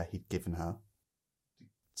teddy bear he'd given her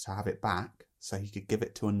to have it back. so he could give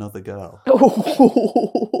it to another girl.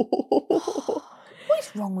 What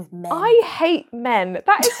is wrong with men? I hate men.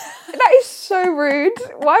 That is so rude.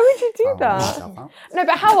 Why would you do I'll that? work myself out. No,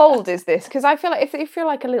 but how old is this? Because I feel like if you're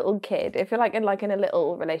like a little kid, if you're like in a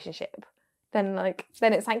little relationship, then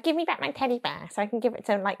it's like, give me back my teddy bear so I can give it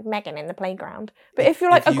to like Megan in the playground. But if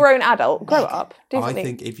you're like a grown adult, grow up. Do I something.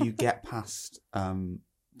 think if you get past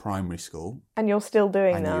primary school And you're still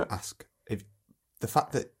doing and that. you ask, if the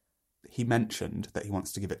fact that he mentioned that he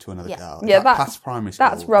wants to give it to another girl, if Yeah, that's past primary school,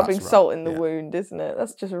 That's rubbing salt in the yeah. wound, isn't it?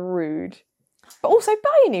 That's just rude. But also,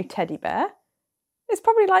 buy a new teddy bear. It's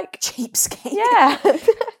probably like... Cheapskate. Yeah.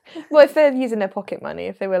 Well, if they're using their pocket money,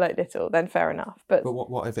 if they were like little, then fair enough. But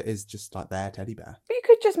what if it is just like their teddy bear? But you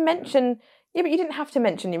could just mention... Yeah, but you didn't have to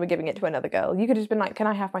mention you were giving it to another girl. You could have just been like, can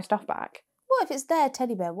I have my stuff back? What if it's their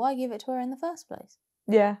teddy bear? Why give it to her in the first place?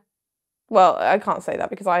 Yeah. Well, I can't say that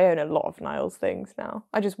because I own a lot of Niall's things now.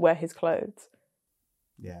 I just wear his clothes.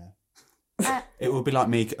 Yeah. It would be like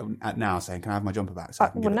me now saying, can I have my jumper back so I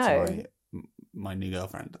can give it to my new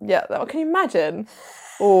girlfriend? Yeah, can you imagine?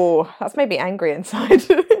 Oh, that's made me angry inside.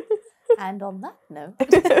 And on that note...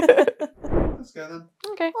 Let's go then.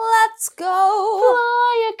 Okay. Let's go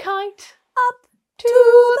Fly a kite up to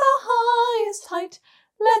the highest height.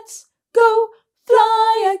 Let's go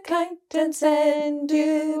fly a kite and send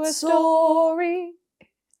you a story.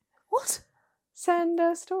 What? Send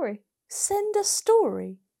a story. Send a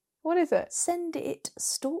story. What is it? Send it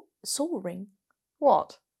soaring.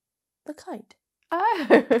 What? The kite. Oh.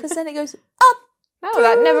 Because then it goes up. No,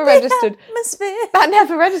 that never registered. Atmosphere. That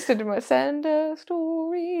never registered in my send a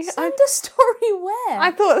story. Send a story where?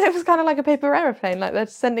 I thought it was kind of like a paper aeroplane, like they're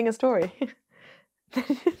sending a story.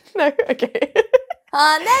 No, okay.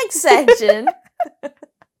 Our next section.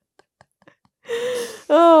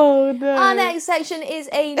 Oh no. Our next section is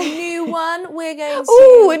a new one. We're going to...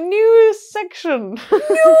 Ooh, a new section.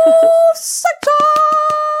 New section!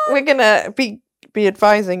 We're gonna be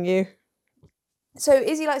advising you. So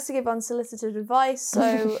Izzy likes to give unsolicited advice,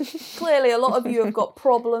 so clearly a lot of you have got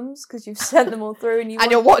problems because you've sent them all through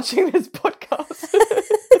and you're watching this podcast.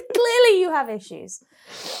 Clearly you have issues.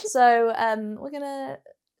 So we're going to...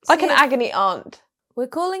 Like an agony aunt. We're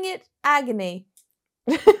calling it agony.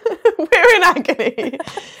 We're in agony.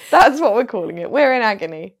 That's what we're calling it. We're in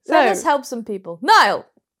agony. So, Let us help some people. Niall!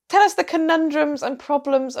 Tell us the conundrums and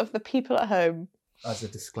problems of the people at home. As a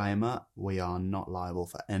disclaimer, we are not liable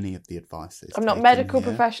for any of the advice that's I'm not taken medical here.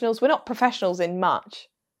 professionals. We're not professionals in much.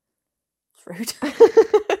 Rude.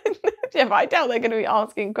 Yeah, but I doubt they're going to be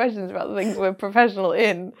asking questions about the things we're professional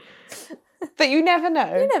in. But you never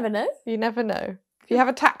know. You never know. You never know. If you have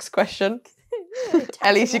a tax question, Yeah,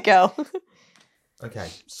 Ellie's your girl. Okay,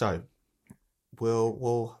 so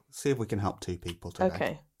we'll see if we can help two people today.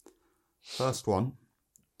 Okay. First one.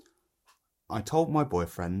 I told my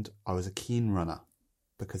boyfriend I was a keen runner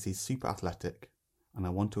because he's super athletic and I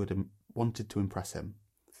wanted to impress him.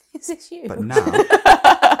 Is this you? But now,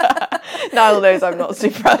 Niall knows I'm not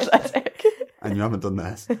super athletic. and you haven't done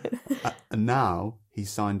this, and now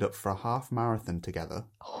he's signed up for a half marathon together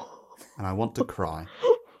and I want to cry.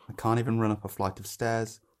 I can't even run up a flight of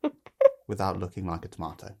stairs without looking like a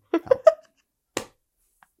tomato. Help.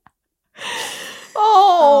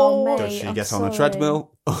 Oh, mate. Does she I'm get on a sorry.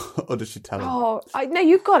 treadmill or does she tell him? Oh, no,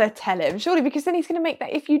 you've got to tell him, surely, because then he's going to make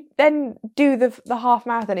that. If you then do the half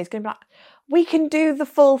marathon, he's going to be like, we can do the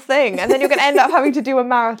full thing. And then you're going to end up having to do a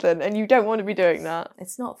marathon, and you don't want to be doing that.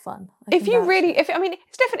 It's not fun. If you really, it's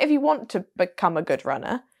different if you want to become a good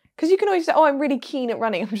runner, because you can always say, oh, I'm really keen at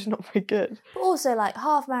running, I'm just not very good. But also, like,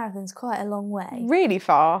 half marathon's quite a long way. Really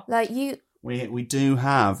far. Like, you... We do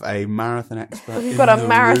have a marathon expert. We've in got a the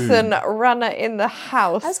marathon room. runner in the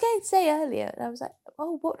house. I was going to say earlier, I was like,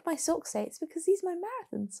 oh, what do my socks say? It's because these are my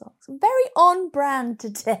marathon socks. I'm very on brand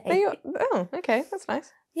today. Oh, okay, that's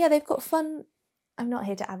nice. Yeah, they've got fun... I'm not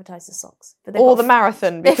here to advertise the socks. But Or the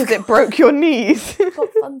marathon, because it broke your knees. They've got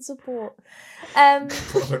fun support.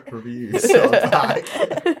 Product reviews. So back.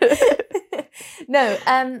 No,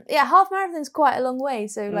 yeah, half marathon's quite a long way,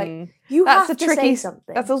 so like you That's have a to tricky. say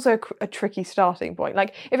something. That's also a tricky starting point.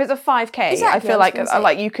 Like if it's a 5k, I Exactly, feel I was like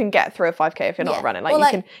gonna say. you can get through a 5k if you're not Yeah. running. Like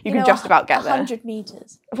Or you can just about get there. 100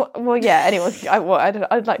 meters. Well, yeah. Anyone.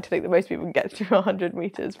 I'd like to think that most people can get through 100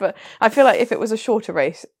 meters, but I feel like if it was a shorter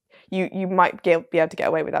race, you might be able to get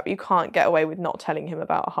away with that, but you can't get away with not telling him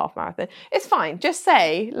about a half marathon. It's fine. Just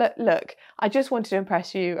say, look, I just wanted to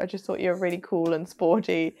impress you. I just thought you were really cool and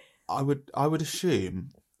sporty. I would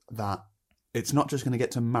assume that it's not just going to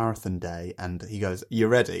get to marathon day and he goes, "You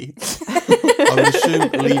ready?" I would assume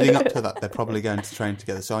leading up to that, they're probably going to train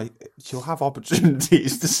together. So she'll have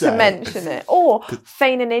opportunities to say. To mention it. Or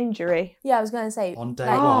feign an injury. Yeah, I was going to say. On day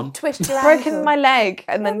like, one. twist your ankle. Broken my leg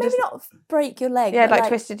and then maybe just... not break your leg. Yeah, but like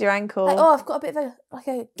twisted your ankle. Like, oh, I've got a bit of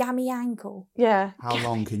a gammy ankle. Yeah. How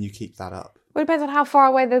long can you keep that up? Well, it depends on how far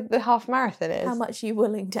away the half marathon is. How much are you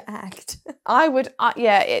willing to act? I would,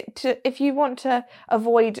 if you want to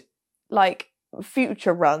avoid like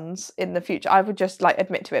future runs in the future, I would just like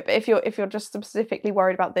admit to it. But if you're just specifically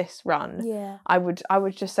worried about this run, Yeah. I would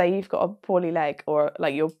just say you've got a poorly leg or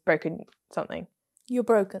like you're broken something. You're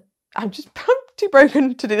broken. I'm too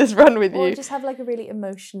broken to do this run with you. Or just have like a really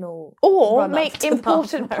emotional. Or run up make to the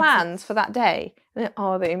important half plans for that day.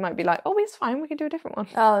 Oh, they might be like, oh, it's fine, we can do a different one.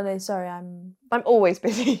 Oh no, sorry, I'm always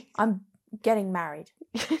busy. I'm getting married.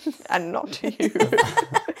 And not to you.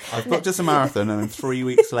 I've booked us a marathon, and then 3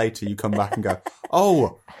 weeks later you come back and go,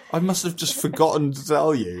 "Oh, I must have just forgotten to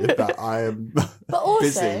tell you that I am But also,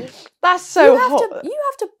 busy." That's so hot. you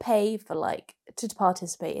have to pay for like to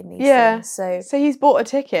participate in these Yeah. things. So So he's bought a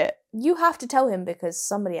ticket. you have to tell him because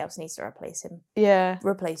somebody else needs to replace him. Yeah.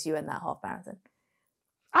 Replace you in that half marathon.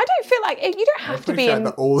 I don't feel like you don't I have to be appreciate in.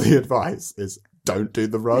 that all the advice is don't do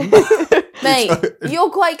the run. Mate, you're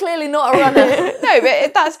quite clearly not a runner. No,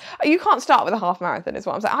 but that's you can't start with a half marathon. Is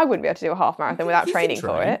what I'm saying. I wouldn't be able to do a half marathon without you can training for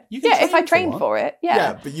train. it. You can Yeah, if I train for trained one. for it,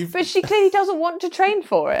 yeah. but But she clearly doesn't want to train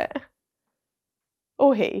for it.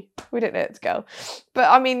 Or he. We don't know, it's a girl. But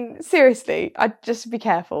I mean, seriously, I'd just be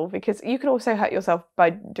careful because you can also hurt yourself by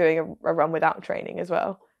doing a run without training as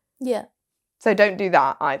well. Yeah. So don't do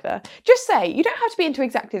that either. Just say, you don't have to be into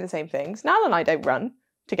exactly the same things. Niall and I don't run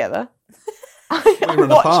together. We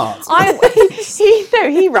run apart.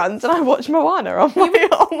 He runs and I watch Moana on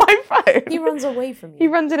my phone. He runs away from you. He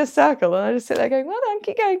runs in a circle and I just sit there going, well done,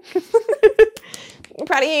 keep going. I'm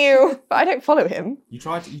proud of you. But I don't follow him. You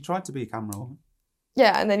tried to be a camera woman.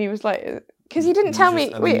 Yeah, and then he was like, because he didn't You tell just-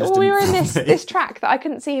 me, and then you just we were didn't in film me. this track that I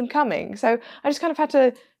couldn't see him coming. So I just kind of had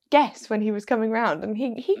to guess when he was coming round. And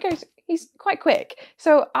he's quite quick.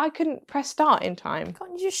 So I couldn't press start in time.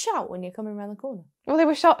 Can't you just shout when you're coming around the corner? Well, they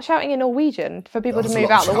were shouting in Norwegian for people to There was a move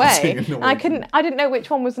lot out of of the way. shouting in Norwegian. I didn't know which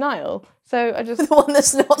one was Niall. So I just... The one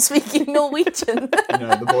that's not speaking Norwegian.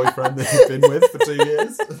 The boyfriend that you've been with for 2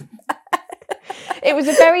 years. It was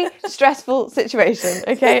a very stressful situation,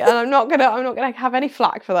 okay? And I'm not gonna have any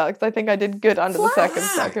flack for that because I think I did good under the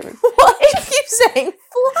circumstances. What? You keep saying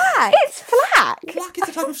flag. It's flack. Flack is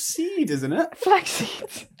a type of seed, isn't it?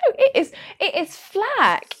 Flaxseed. No, it is. It is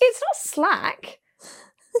flack. It's not slack.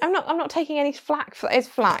 I'm not taking any flack for it's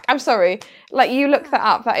flack. I'm sorry. Like you look that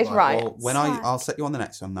up. That is right. Well, Slack. I'll set you on the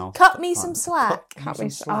next one now. Cut me some slack. Cut me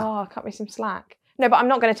some slack. No, but I'm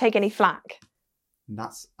not going to take any flack.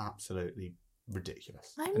 That's absolutely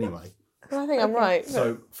ridiculous. I'm Anyway, I think I'm right.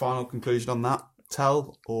 so final conclusion on that.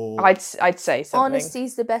 Tell or I'd say something.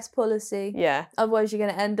 Honesty's the best policy. Yeah. Otherwise, you're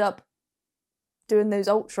going to end up doing those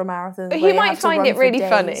ultra marathons. But where he you might have to find run it for really days.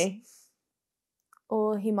 funny.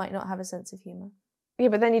 Or he might not have a sense of humour. Yeah,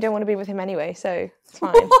 but then you don't want to be with him anyway, so it's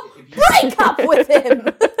fine. Break up with him!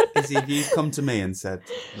 Izzy, if you'd come to me and said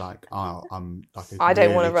like, "Oh, I'm like a I don't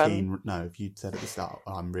really wanna run. keen," no, if you'd said at the start,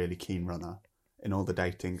 "I'm a really keen runner," in all the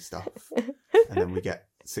dating stuff, and then we get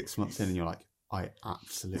 6 months in, and you're like, "I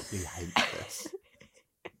absolutely hate this,"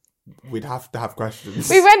 we'd have to have questions.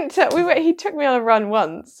 He took me on a run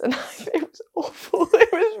once, and it was awful. It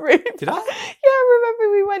was really Did I? Yeah, I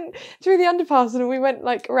remember we went through the underpass and we went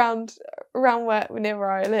like around near where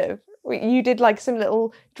I live. You did like some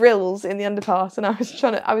little drills in the underpass, and I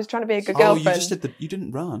was trying to be a good girlfriend. You just did you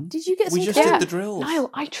didn't run. Did you get We some just cones? did the drills. Niall,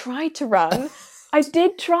 I tried to run. I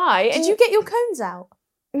did try. Did you get your cones out?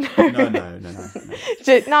 No.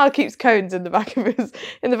 Niall keeps cones in the back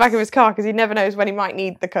of his car because he never knows when he might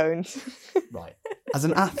need the cones. Right. As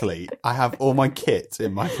an athlete, I have all my kit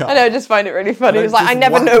in my car. I know, I just find it really funny. I It's like I just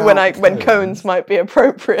never whack know when out when cones. cones might be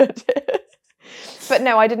appropriate. But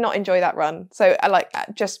no, I did not enjoy that run. So I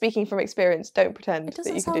just speaking from experience, don't pretend It that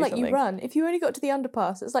doesn't you can sound do like something. you run. If you only got to the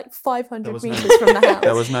underpass, it's like There 500 was metres from the house.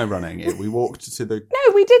 There was no running. We walked to the.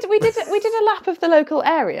 No, we did a lap of the local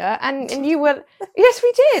area, and you were yes,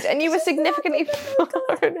 we did, and you were significantly far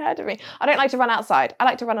ahead of me. I don't like to run outside. I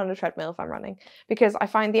like to run on a treadmill if I'm running because I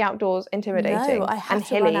find the outdoors intimidating No, I have and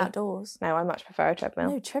to hilly. run outdoors. No, I much prefer a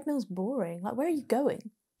treadmill. No, treadmill's boring. Like, where are you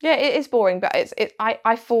going? Yeah, it is boring, but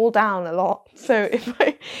I fall down a lot. So if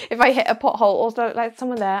I hit a pothole or like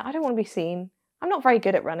someone there, I don't want to be seen. I'm not very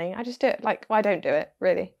good at running. I just do it I don't do it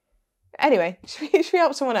really. Anyway, should we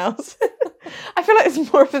help someone else? I feel like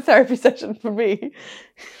it's more of a therapy session for me.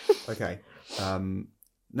 Okay.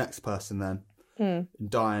 Next person then. Hmm. In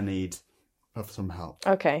dire need of some help.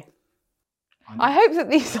 Okay. I hope that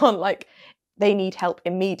these aren't like they need help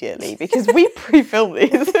immediately because we pre-film these.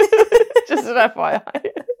 Just an FYI.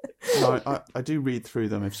 No, I do read through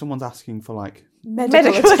them. If someone's asking for like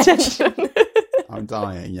Medical attention. I'm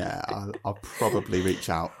dying, yeah, I'll probably reach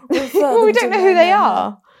out. Well, we don't know who they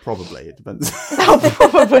are. Probably, it depends. Oh,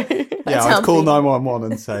 probably. Yeah, I'd call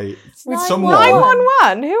 911 and say, someone.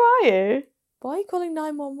 911? Who are you? Why are you calling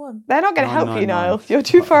 911? They're not going to help you, 999. Niall. You're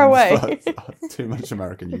too far away. Too much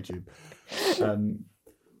American YouTube.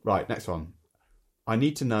 Right, next one. I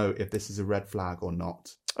need to know if this is a red flag or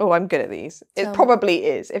not. Oh, I'm good at these. It Tell me. probably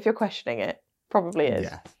is. If you're questioning it, probably is.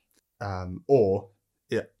 Yeah. Or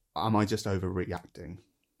am I just overreacting?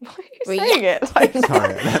 Why are you saying it? Like,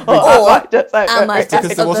 Sorry. Am I It's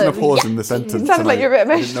because there wasn't a pause in the overreacting? sentence. Sounds and like you're a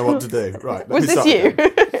bit I didn't know what to do. Right. let Was me this start you?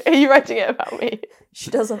 again. Are you writing it about me? She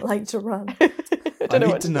doesn't like to run. I I don't know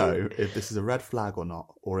need what to do. know if this is a red flag or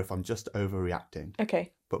not, or if I'm just overreacting.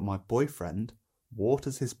 Okay. But my boyfriend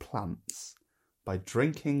waters his plants by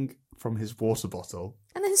drinking from his water bottle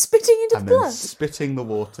And then spitting into and the then plant. spitting the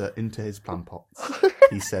water into his plant pots.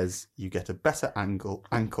 He says you get a better ankle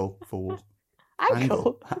for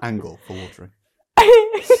Ankle? angle for watering.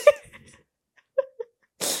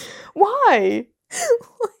 Why?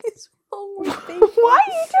 What is wrong with Why people? are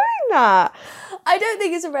you doing that? I don't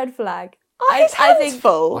think it's a red flag. His I hand's think-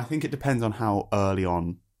 full. I think it depends on how early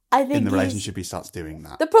on I think in the he's- relationship he starts doing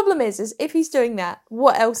that. The problem is if he's doing that,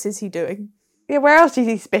 what else is he doing? Yeah, where else is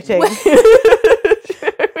he spitting? Where- Do you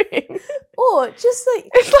know what I mean? Or just like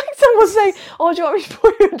It's like someone saying, "Oh, do you want me to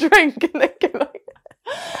pour you a drink?" And then go like,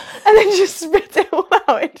 and then just spit it all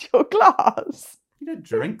out into your glass. You don't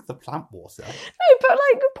drink the plant water. No, but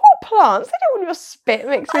like poor plants, they don't want your spit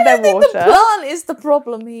mixed with I don't their think water. the plant is the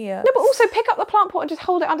problem here. No, but also pick up the plant pot and just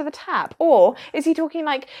hold it under the tap. Or is he talking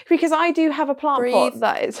like, because I do have a plant Breathe. pot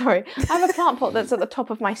that is, sorry, I have a plant pot that's at the top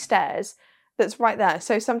of my stairs that's right there.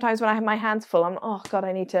 So sometimes when I have my hands full, I'm, oh God,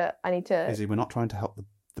 I need to. Izzy, we're not trying to help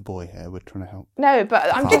the boy here. We're trying to help. No, but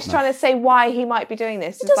I'm just Partner. trying to say why he might be doing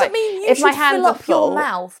this. It It's doesn't like, mean you if should my hands fill are up your full-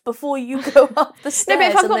 mouth before you go up the No, stairs. but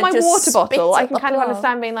if I've and got then my just water spit bottle, I at can the kind of plant.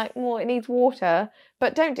 understand being like, well, it needs water.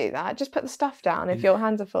 But don't do that. Just put the stuff down if your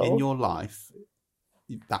hands are full. In your life,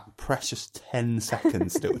 that precious 10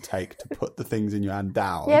 seconds that it would take to put the things in your hand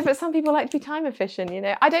down. Yeah, but some people like to be time efficient, you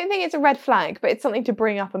know. I don't think it's a red flag, but it's something to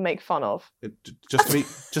bring up and make fun of.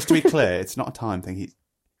 Just to be clear, it's not a time thing.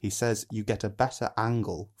 He says you get a better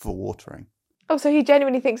angle for watering. Oh, so he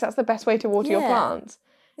genuinely thinks that's the best way to water your Yeah. plants?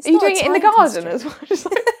 It's Are you not a doing it in the time garden constraint. as well? Just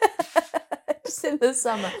like Just in the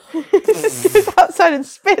summer. goes outside and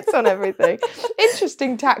spits on everything.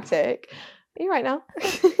 Interesting tactic. Are you right now?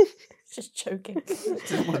 Just choking.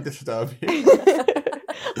 Didn't want to disturb you.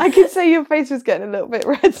 I could say your face was getting a little bit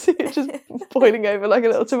red, so you're just boiling over like a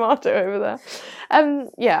little tomato over there.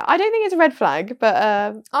 Yeah, I don't think it's a red flag,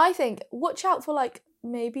 but I think watch out for like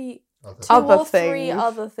maybe two Other or three things.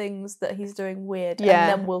 other things that he's doing weird, Yeah.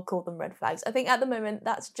 and then we'll call them red flags. I think at the moment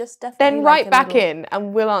that's just definitely then like write a back little- in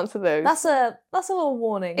and we'll answer those. That's a little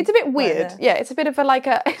warning. It's a bit right weird. there. Yeah, it's a bit of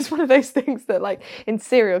a it's one of those things that like in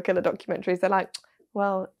serial killer documentaries, they're like,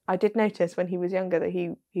 well, I did notice when he was younger that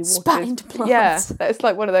he watered Spat his-" into plants. Yeah, it's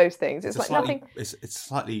like one of those things. It's a like slightly, nothing. It's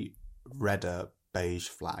slightly redder beige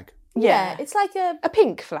flag. Yeah, Yeah, it's like a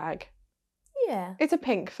pink flag. yeah. It's a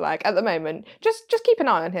pink flag at the moment. Just keep an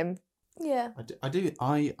eye on him. Yeah.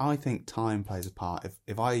 I think time plays a part.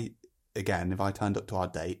 If I turned up to our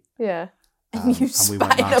date Yeah. And you and we spat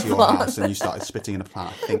went in round a to your plant. house and you started spitting in a plant,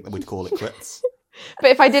 I think that we'd call it quits.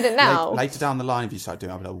 But if I did it now, Later down the line, if you start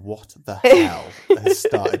doing it, I'd be like, what the hell has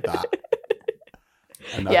started that?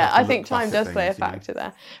 And I'd yeah, have to I look think time back at does play a things, you know. factor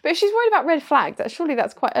there. But if she's worried about red flags, surely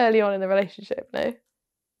that's quite early on in the relationship, no?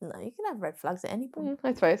 No, you can have red flags at any point.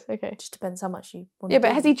 I suppose, okay. It just depends how much you want Yeah, to but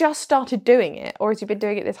do. has he just started doing it, or has he been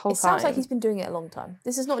doing it this whole It time? sounds like he's been doing it a long time.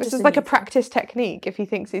 This is not This just is like a new thing. practice technique if he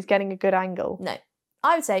thinks he's getting a good angle. No.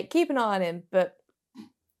 I would say keep an eye on him, but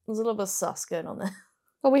there's a little bit of sus going on there.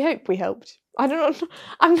 Well, we hope we helped. I'm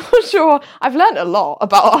not sure. I've learned a lot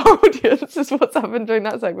about our audience, is what's happened during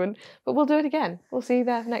that segment. But we'll do it again. We'll see you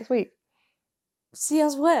there next week. See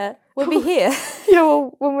us where? We'll be here. Yeah,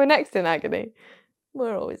 well, when we're next in agony.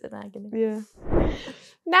 We're always in agony. Yeah.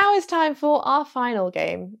 Now it's time for our final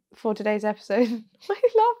game for today's episode. Why are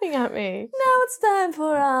you laughing at me? Now it's time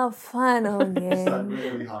for our final game.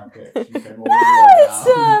 really high pitch. Now it's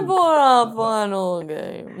time for our final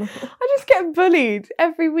game. I just get bullied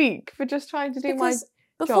every week for just trying to do Because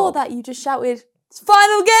my before job. that, you just shouted, "It's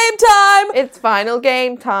final game time!" It's final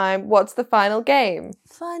game time. What's the final game?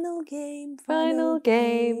 Final game. Final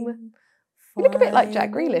game. You look a bit like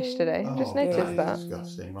Jack Grealish today. I've just Oh, noticed that.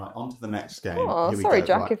 Disgusting. Right, on to the next game. Oh, Here we sorry, go.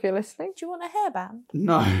 Jack, Right. if you're listening. Do you want a hairband?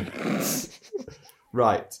 No.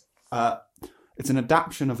 Right. It's an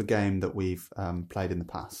adaptation of a game that we've played in the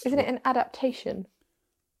past. Isn't it an adaptation?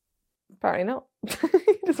 Apparently not.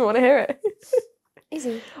 He doesn't want to hear it.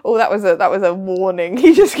 Easy. Oh, that was a warning.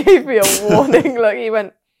 He just gave me a warning. Look, he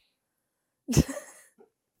went.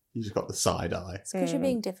 You just got the side eye. It's because you're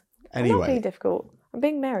being difficult. I'm not being Anyway, difficult. I'm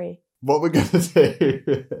being merry. what we're going to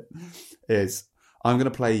do is I'm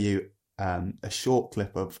going to play you a short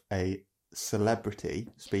clip of a celebrity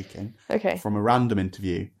speaking Okay. from a random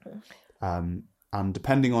interview. And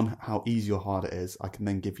depending on how easy or hard it is, I can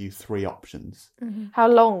then give you 3 options. How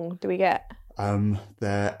long do we get?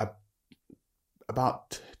 They're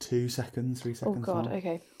about 2 seconds, 3 Oh seconds God. long.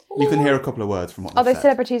 Okay. You can hear a couple of words from what Are they've they said.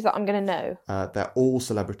 celebrities that I'm going to know? They're all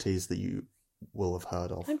celebrities that you will have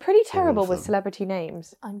heard of. I'm pretty All terrible of with them. celebrity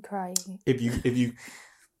names. I'm crying. If you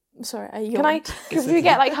I'm sorry. Can we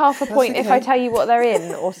get like half a That's point if I okay. tell you what they're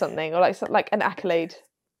in or something, or like an accolade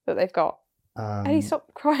that they've got? Eddie,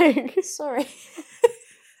 stop crying. Sorry.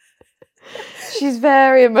 She's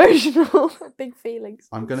very emotional. Big feelings.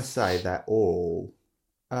 I'm going to say they're all.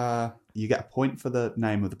 You get a point for the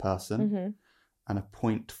name of the person and a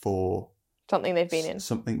point for Something they've been in.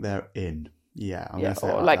 something they're in. Yeah, I'm Yeah, going to say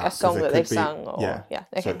it or like like a that, 'cause song it that could they've be- sung. Or, yeah.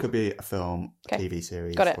 Okay. So it could be a film, a Okay. TV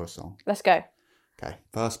series, Got it. or a song. Let's go. Okay,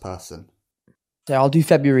 first person. So I'll do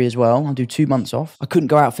February as well. I'll do 2 months off. I couldn't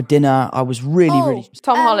go out for dinner. I was really.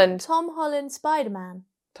 Tom Holland. Tom Holland, Spider-Man.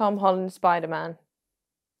 Tom Holland, Spider-Man.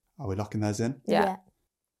 Are we locking those in? Yeah.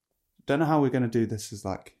 Don't know how we're going to do this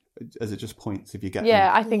as it just points if you get Yeah,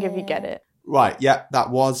 them. I think if you get it. Right, yeah, that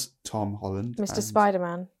was Tom Holland. Mr. and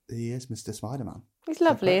Spider-Man. He is Mr. Spider-Man. He's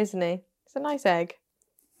lovely, Okay. isn't he? He's a nice egg.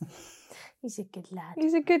 He's a good lad.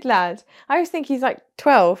 He's a good lad. I always think he's like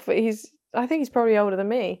 12, but I think he's probably older than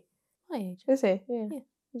me. My age. Is he? Yeah. Yeah.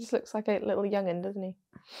 He just looks like a little young'un, doesn't he?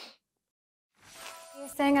 We were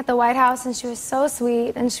staying at the White House and she was so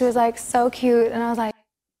sweet and she was like so cute and I was like,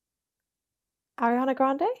 Ariana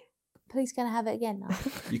Grande? Please can I have it again now?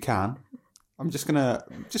 You can. I'm just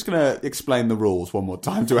gonna explain the rules one more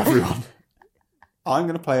time to everyone. I'm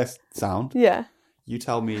gonna play a sound. Yeah. You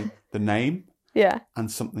tell me the name Yeah.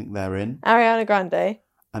 and something they're in, Ariana Grande.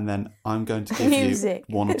 and then I'm going to give Music.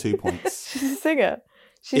 you 1 or 2 points. She's a singer.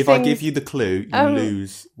 She If I sings- give you the clue, you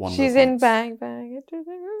lose 1 of the She's in points. Bang Bang. Into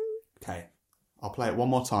the Room. Okay, I'll play it one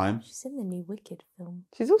more time. She's in the new Wicked film.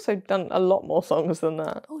 She's also done a lot more songs than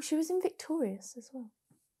that. Oh, she was in Victorious as well.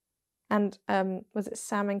 And was it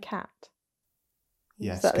Sam and Cat?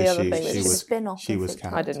 Yes, that the 'cause other she, thing that she she was was- spin-off she of was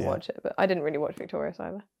Victorious? cat. I didn't yeah. watch it, but I didn't really watch Victorious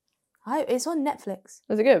either. It's on Netflix.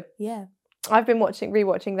 Was it good? Yeah. I've been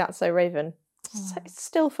rewatching That's So Raven. It's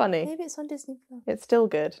still funny. Maybe it's on Disney Plus. It's still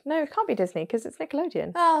good. No, it can't be Disney because it's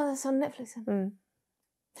Nickelodeon. Oh, that's on Netflix. Then.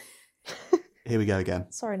 Here we go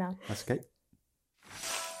again. Sorry now. That's okay.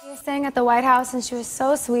 we were staying at the White House and she was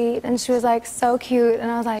so sweet and she was like so cute and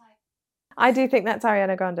I was like, I do think that's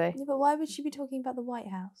Ariana Grande. Yeah, but why would she be talking about the White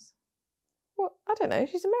House? Well, I don't know.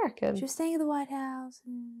 She's American. She was staying at the White House.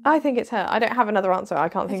 I think it's her. I don't have another answer. I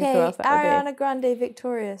can't think of who Okay, else that would Ariana Grande,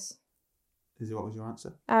 Victorious. Izzy, what was your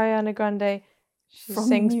answer? be. Ariana Grande. She From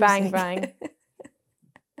sings Bang music. Bang.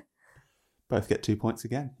 Both get 2 points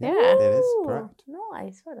again. Yeah. It is Ooh, correct.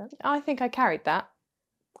 Nice, well done. I think I carried that.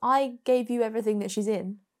 I gave you everything that she's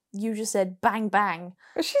in. You just said bang bang.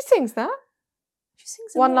 But she sings that. She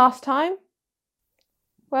sings a One lot. Last Time.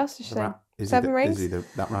 What else does she sing? Seven Rings?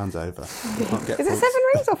 That round's over. You can't get Is it points. 7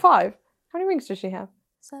 rings or 5? How many rings does she have?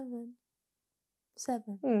 7.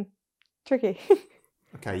 7. Tricky.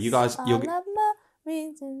 Okay, you guys, All you'll of get... my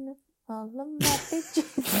reasons, all of my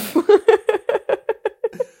bitches.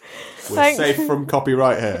 We're Thanks. safe from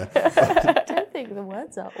copyright here. I don't think the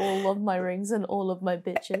words are all of my rings and all of my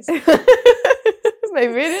bitches.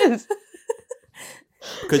 Maybe it is.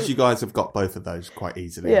 Because you guys have got both of those quite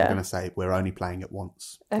easily, Yeah. I'm going to say we're only playing it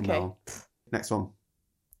once. from Okay. now on. Next one.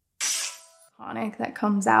 iconic that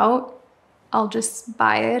comes out, I'll just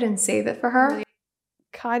buy it and save it for her.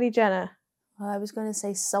 Kylie Jenner. I was going to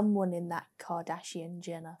say someone in that Kardashian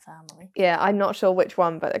Jenner family. Yeah, I'm not sure which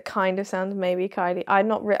one, but it kind of sounds maybe Kylie. I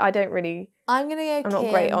don't really. I'm going to go I'm Kim.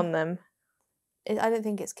 not great on them. I don't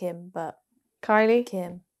think it's Kim, but Kylie.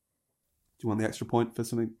 Kim. Do you want the extra point for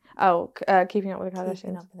something? Oh, Keeping Up with the Kardashians.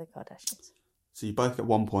 Keeping up with the Kardashians. So you both get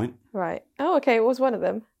 1 point. Right. Oh, okay. It was one of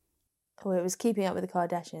them. Oh, it was Keeping Up with the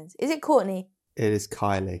Kardashians. Is it Courtney? It is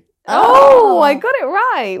Kylie. Oh, I got it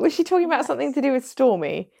right. Was she talking about something to do with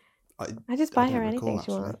Stormy? I just buy I her don't recall, anything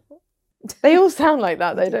she actually. wants. They all sound like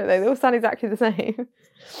that, though, don't they? They all sound exactly the same.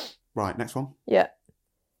 Right, next one. Yeah.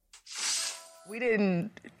 We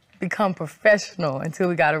didn't become professional until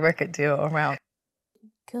we got a record deal around.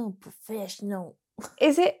 Become professional.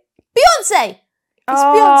 Is it? Beyonce! It's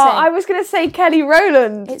Oh, Beyonce. I was going to say Kelly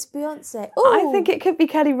Rowland. It's Beyonce. I Ooh. think it could be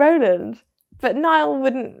Kelly Rowland. But Niall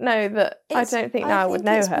wouldn't know that. I don't think Niall would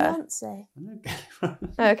know it's her. Beyonce.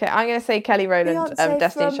 Okay, I'm going to say Kelly Rowland, Beyonce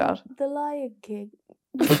Destiny's from Child. The Lion King.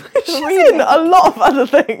 She's in a lot of other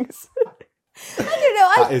things. I don't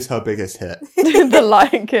know. That is her biggest hit. The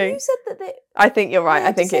Lion King. You said that they... I think you're right. I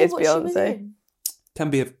I think it is Beyonce.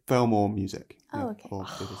 Can be a film or music. Oh, okay. Or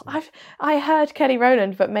video. I heard Kelly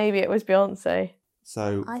Rowland, but maybe it was Beyonce.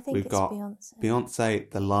 So I think we've it's got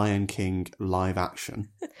Beyonce. The Lion King live action.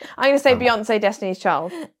 I'm going to say Beyonce, Destiny's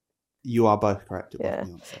Child. You are both correct. It was Yeah.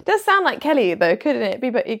 Beyonce. It does sound like Kelly, though, couldn't it?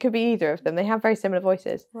 But it could be either of them. They have very similar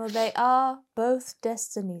voices. Well, they are both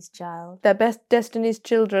Destiny's Child. They're best Destiny's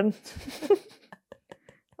children.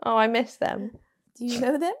 Oh, I miss them. Do you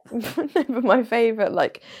know them? No, but my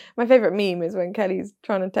favourite meme is when Kelly's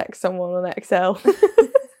trying to text someone on Excel.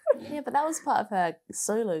 Yeah, but that was part of her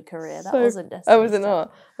solo career. That So- wasn't Destiny's Oh, was it Child.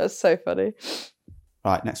 not? That's so funny.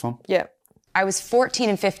 Right, next one. Yeah. I was 14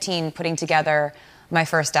 and 15 putting together my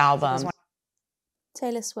first album.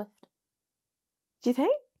 Taylor Swift. Do you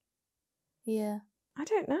think? Yeah. I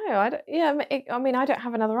don't know. I mean, I don't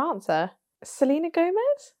have another answer. Selena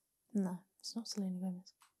Gomez? No, it's not Selena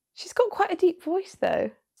Gomez. She's got quite a deep voice,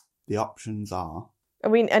 though. The options are Are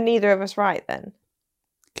neither of us right, then?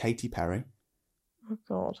 Katy Perry, Oh,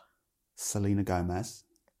 God. Selena Gomez,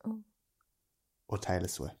 Oh. or Taylor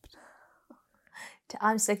Swift.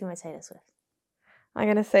 I'm sticking with Taylor Swift. I'm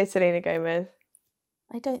going to say Selena Gomez.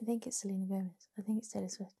 I don't think it's Selena Gomez. I think it's Taylor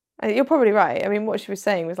Swift. You're probably right. I mean, what she was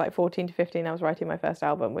saying was like 14 to 15, I was writing my first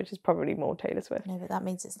album, which is probably more Taylor Swift. No, but that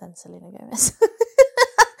means it's then Selena Gomez.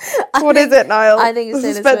 What is it, Niall? I think it's The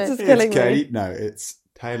Taylor suspense Swift. is killing me. No, it's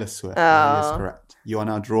Taylor Swift. That is Oh. correct. You are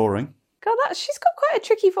now drawing. God, she's got quite a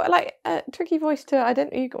tricky voice to. I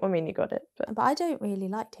don't. You got it, but But I don't really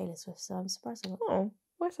like Taylor Swift, so I'm surprised I got that. oh,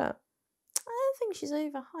 why's that? I don't think she's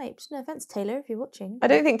overhyped. No offense, Taylor, if you're watching. I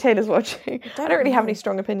don't think Taylor's watching. I don't really have any know.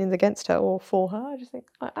 strong opinions against her or for her. I just think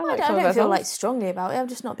I like I some of don't her feel songs. like strongly about it. I'm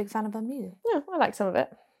just not a big fan of her music. Yeah, I like some of it.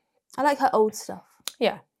 I like her old stuff,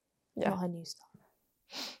 Yeah. not her new stuff.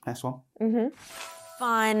 Next one. Mm-hmm.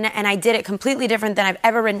 Fun, and I did it completely different than I've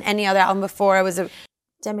ever written any other album before. I was a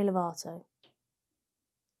Demi Lovato.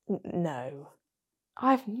 No,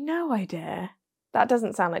 I have no idea. That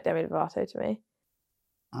doesn't sound like Demi Lovato to me.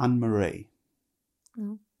 Anne Marie,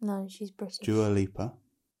 No, she's British. Dua Lipa,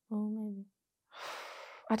 Oh, maybe.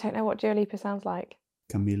 I don't know what Dua Lipa sounds like.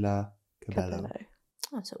 Camila Cabello. Cabello.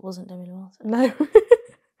 Oh, so it wasn't Demi Lovato. No.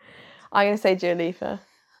 I'm going to say Dua Lipa.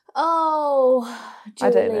 Oh, I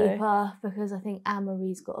Dua don't know. Lipa, because I think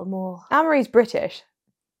Anne-Marie's got a more... Anne-Marie's British.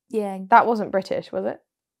 Yeah. That wasn't British, was it?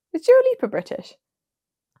 Is Dua Lipa British?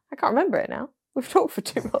 I can't remember it now. We've talked for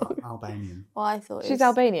too long. Albanian. Well, I thought it She's was,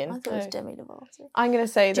 Albanian. I thought it was Oh. Demi Lovato. I'm going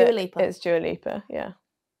to say Dua that Lipa. it's Dua Lipa, yeah.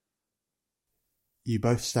 You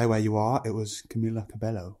both stay where you are. It was Camila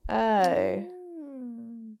Cabello. Oh.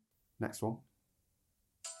 Next one.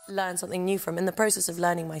 learn something new from. In the process of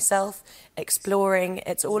learning myself, exploring,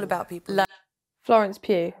 it's all about people. Florence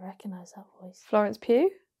Pugh. I recognise that voice. Florence Pugh?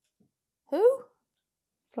 Who?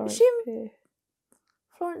 Florence Is she in Pugh.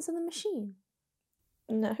 Florence and the Machine?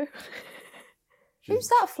 No. Who's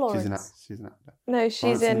that Florence? She's an actor. No, she's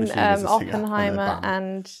Florence and in the Machine is a singer and a Oppenheimer band.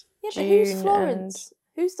 and Yeah, but June who's Florence?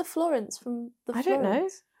 Who's the Florence from the I Florence? don't know.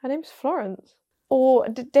 Her name's Florence. Or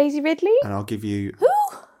Daisy Ridley? And I'll give you. Who?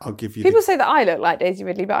 I'll give you. People say that I look like Daisy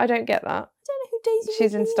Ridley, but I don't get that. I don't know who Daisy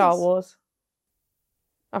She's in Ridley Star is. Wars.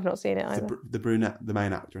 I've not seen it either. the brunette, the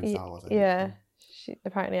main actor in Star Wars. I think. Yeah.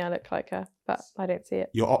 Apparently I look like her, but I don't see it.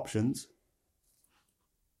 Your options: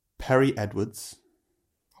 Perry Edwards,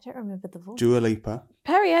 I don't remember the voice. Dua Lipa,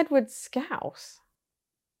 Perry Edwards Scouse.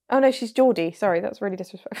 Oh no, she's Geordie. Sorry, that's really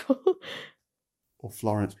disrespectful. or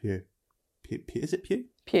Florence Pugh. Is it Pugh?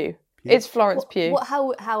 Pugh. It's Florence Pugh.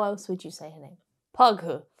 How else would you say her name?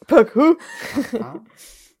 Pughu. Pughu. Pow?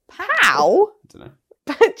 Pow? I don't know.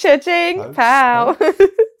 Cha-ching. Poe? Pow.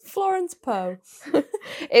 Florence Poe.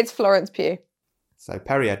 It's Florence Pugh. So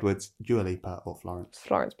Perry Edwards, Dua Lipa, or Florence.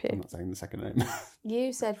 Florence Pugh. I'm not saying the second name.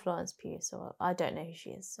 You said Florence Pugh, so I don't know who she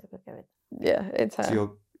is, so we'll go with Yeah, it's her.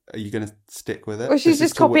 So are you going to stick with it? Well, she's This is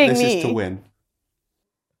just to win- copying This is to me. win.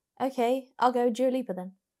 Okay, I'll go with Dua Lipa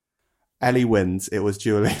then. Ellie wins. It was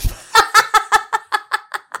Dua Lipa.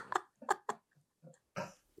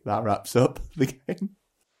 That wraps up the game.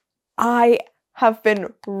 I have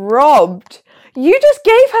been robbed. You just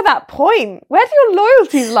gave her that point. Where do your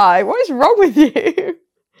loyalties lie? What is wrong with you?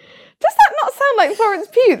 Does that not sound like Florence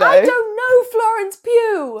Pugh, though? I don't know Florence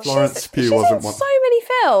Pugh. Florence Pugh She's wasn't in one. so many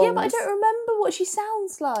films. Yeah, but I don't remember what she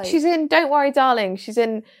sounds like. She's in Don't Worry Darling. She's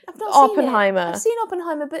in I've not Oppenheimer. Seen it. I've seen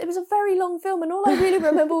Oppenheimer, but it was a very long film, and all I really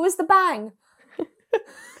remember was the bang.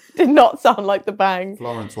 Did not sound like the bang.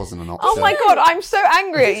 Florence wasn't an option. Oh my god, I'm so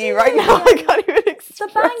angry at you right now. I can't even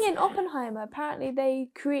express. The bang in Oppenheimer. Apparently,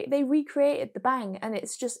 they recreated the bang, and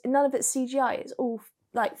it's just none of it's CGI. It's all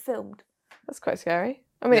like filmed. That's quite scary.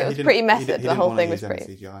 I mean, Yeah, it was he pretty didn't- method. he The didn't whole wanna thing was use any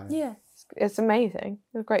pretty. CGI. Yeah. It's amazing.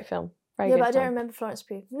 It was a great film. Very Yeah, good but I don't film. remember Florence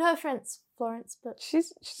Pugh. No offense, Florence, but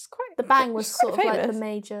She's quite. the bang was she's quite sort of like the famous.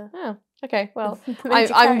 major. Oh, okay. Well, the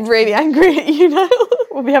major I'm character. really angry at you now.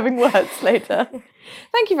 We'll be having words later.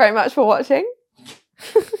 Thank you very much for watching.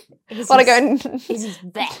 Want to go and Izzy's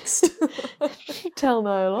vexed. tell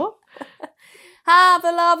Noel? Have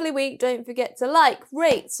a lovely week. Don't forget to like,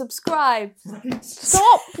 rate, subscribe.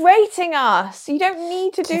 Stop rating us. You don't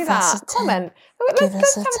need to do Give us that. a 10. Comment. Give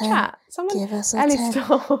Let's us a have a 10. chat. Someone, Give us a Ellie, 10.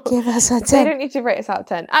 stop. Give us a They 10. don't need to rate us out of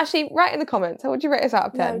 10. Actually, write in the comments. How would you rate us out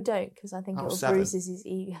of 10? No, don't, because I think Out it of will 7. bruise his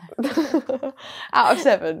ego. Out of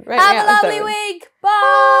 7. Rate me Have a out of lovely 7. week.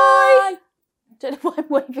 Bye. Don't know why I'm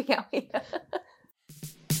waving out here.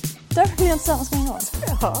 Don't really understand what's going on. It's a bit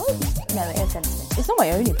hard. No, it is anything. It's not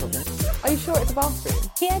my only problem. Are you sure it's a bathroom?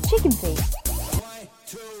 He had chicken feet.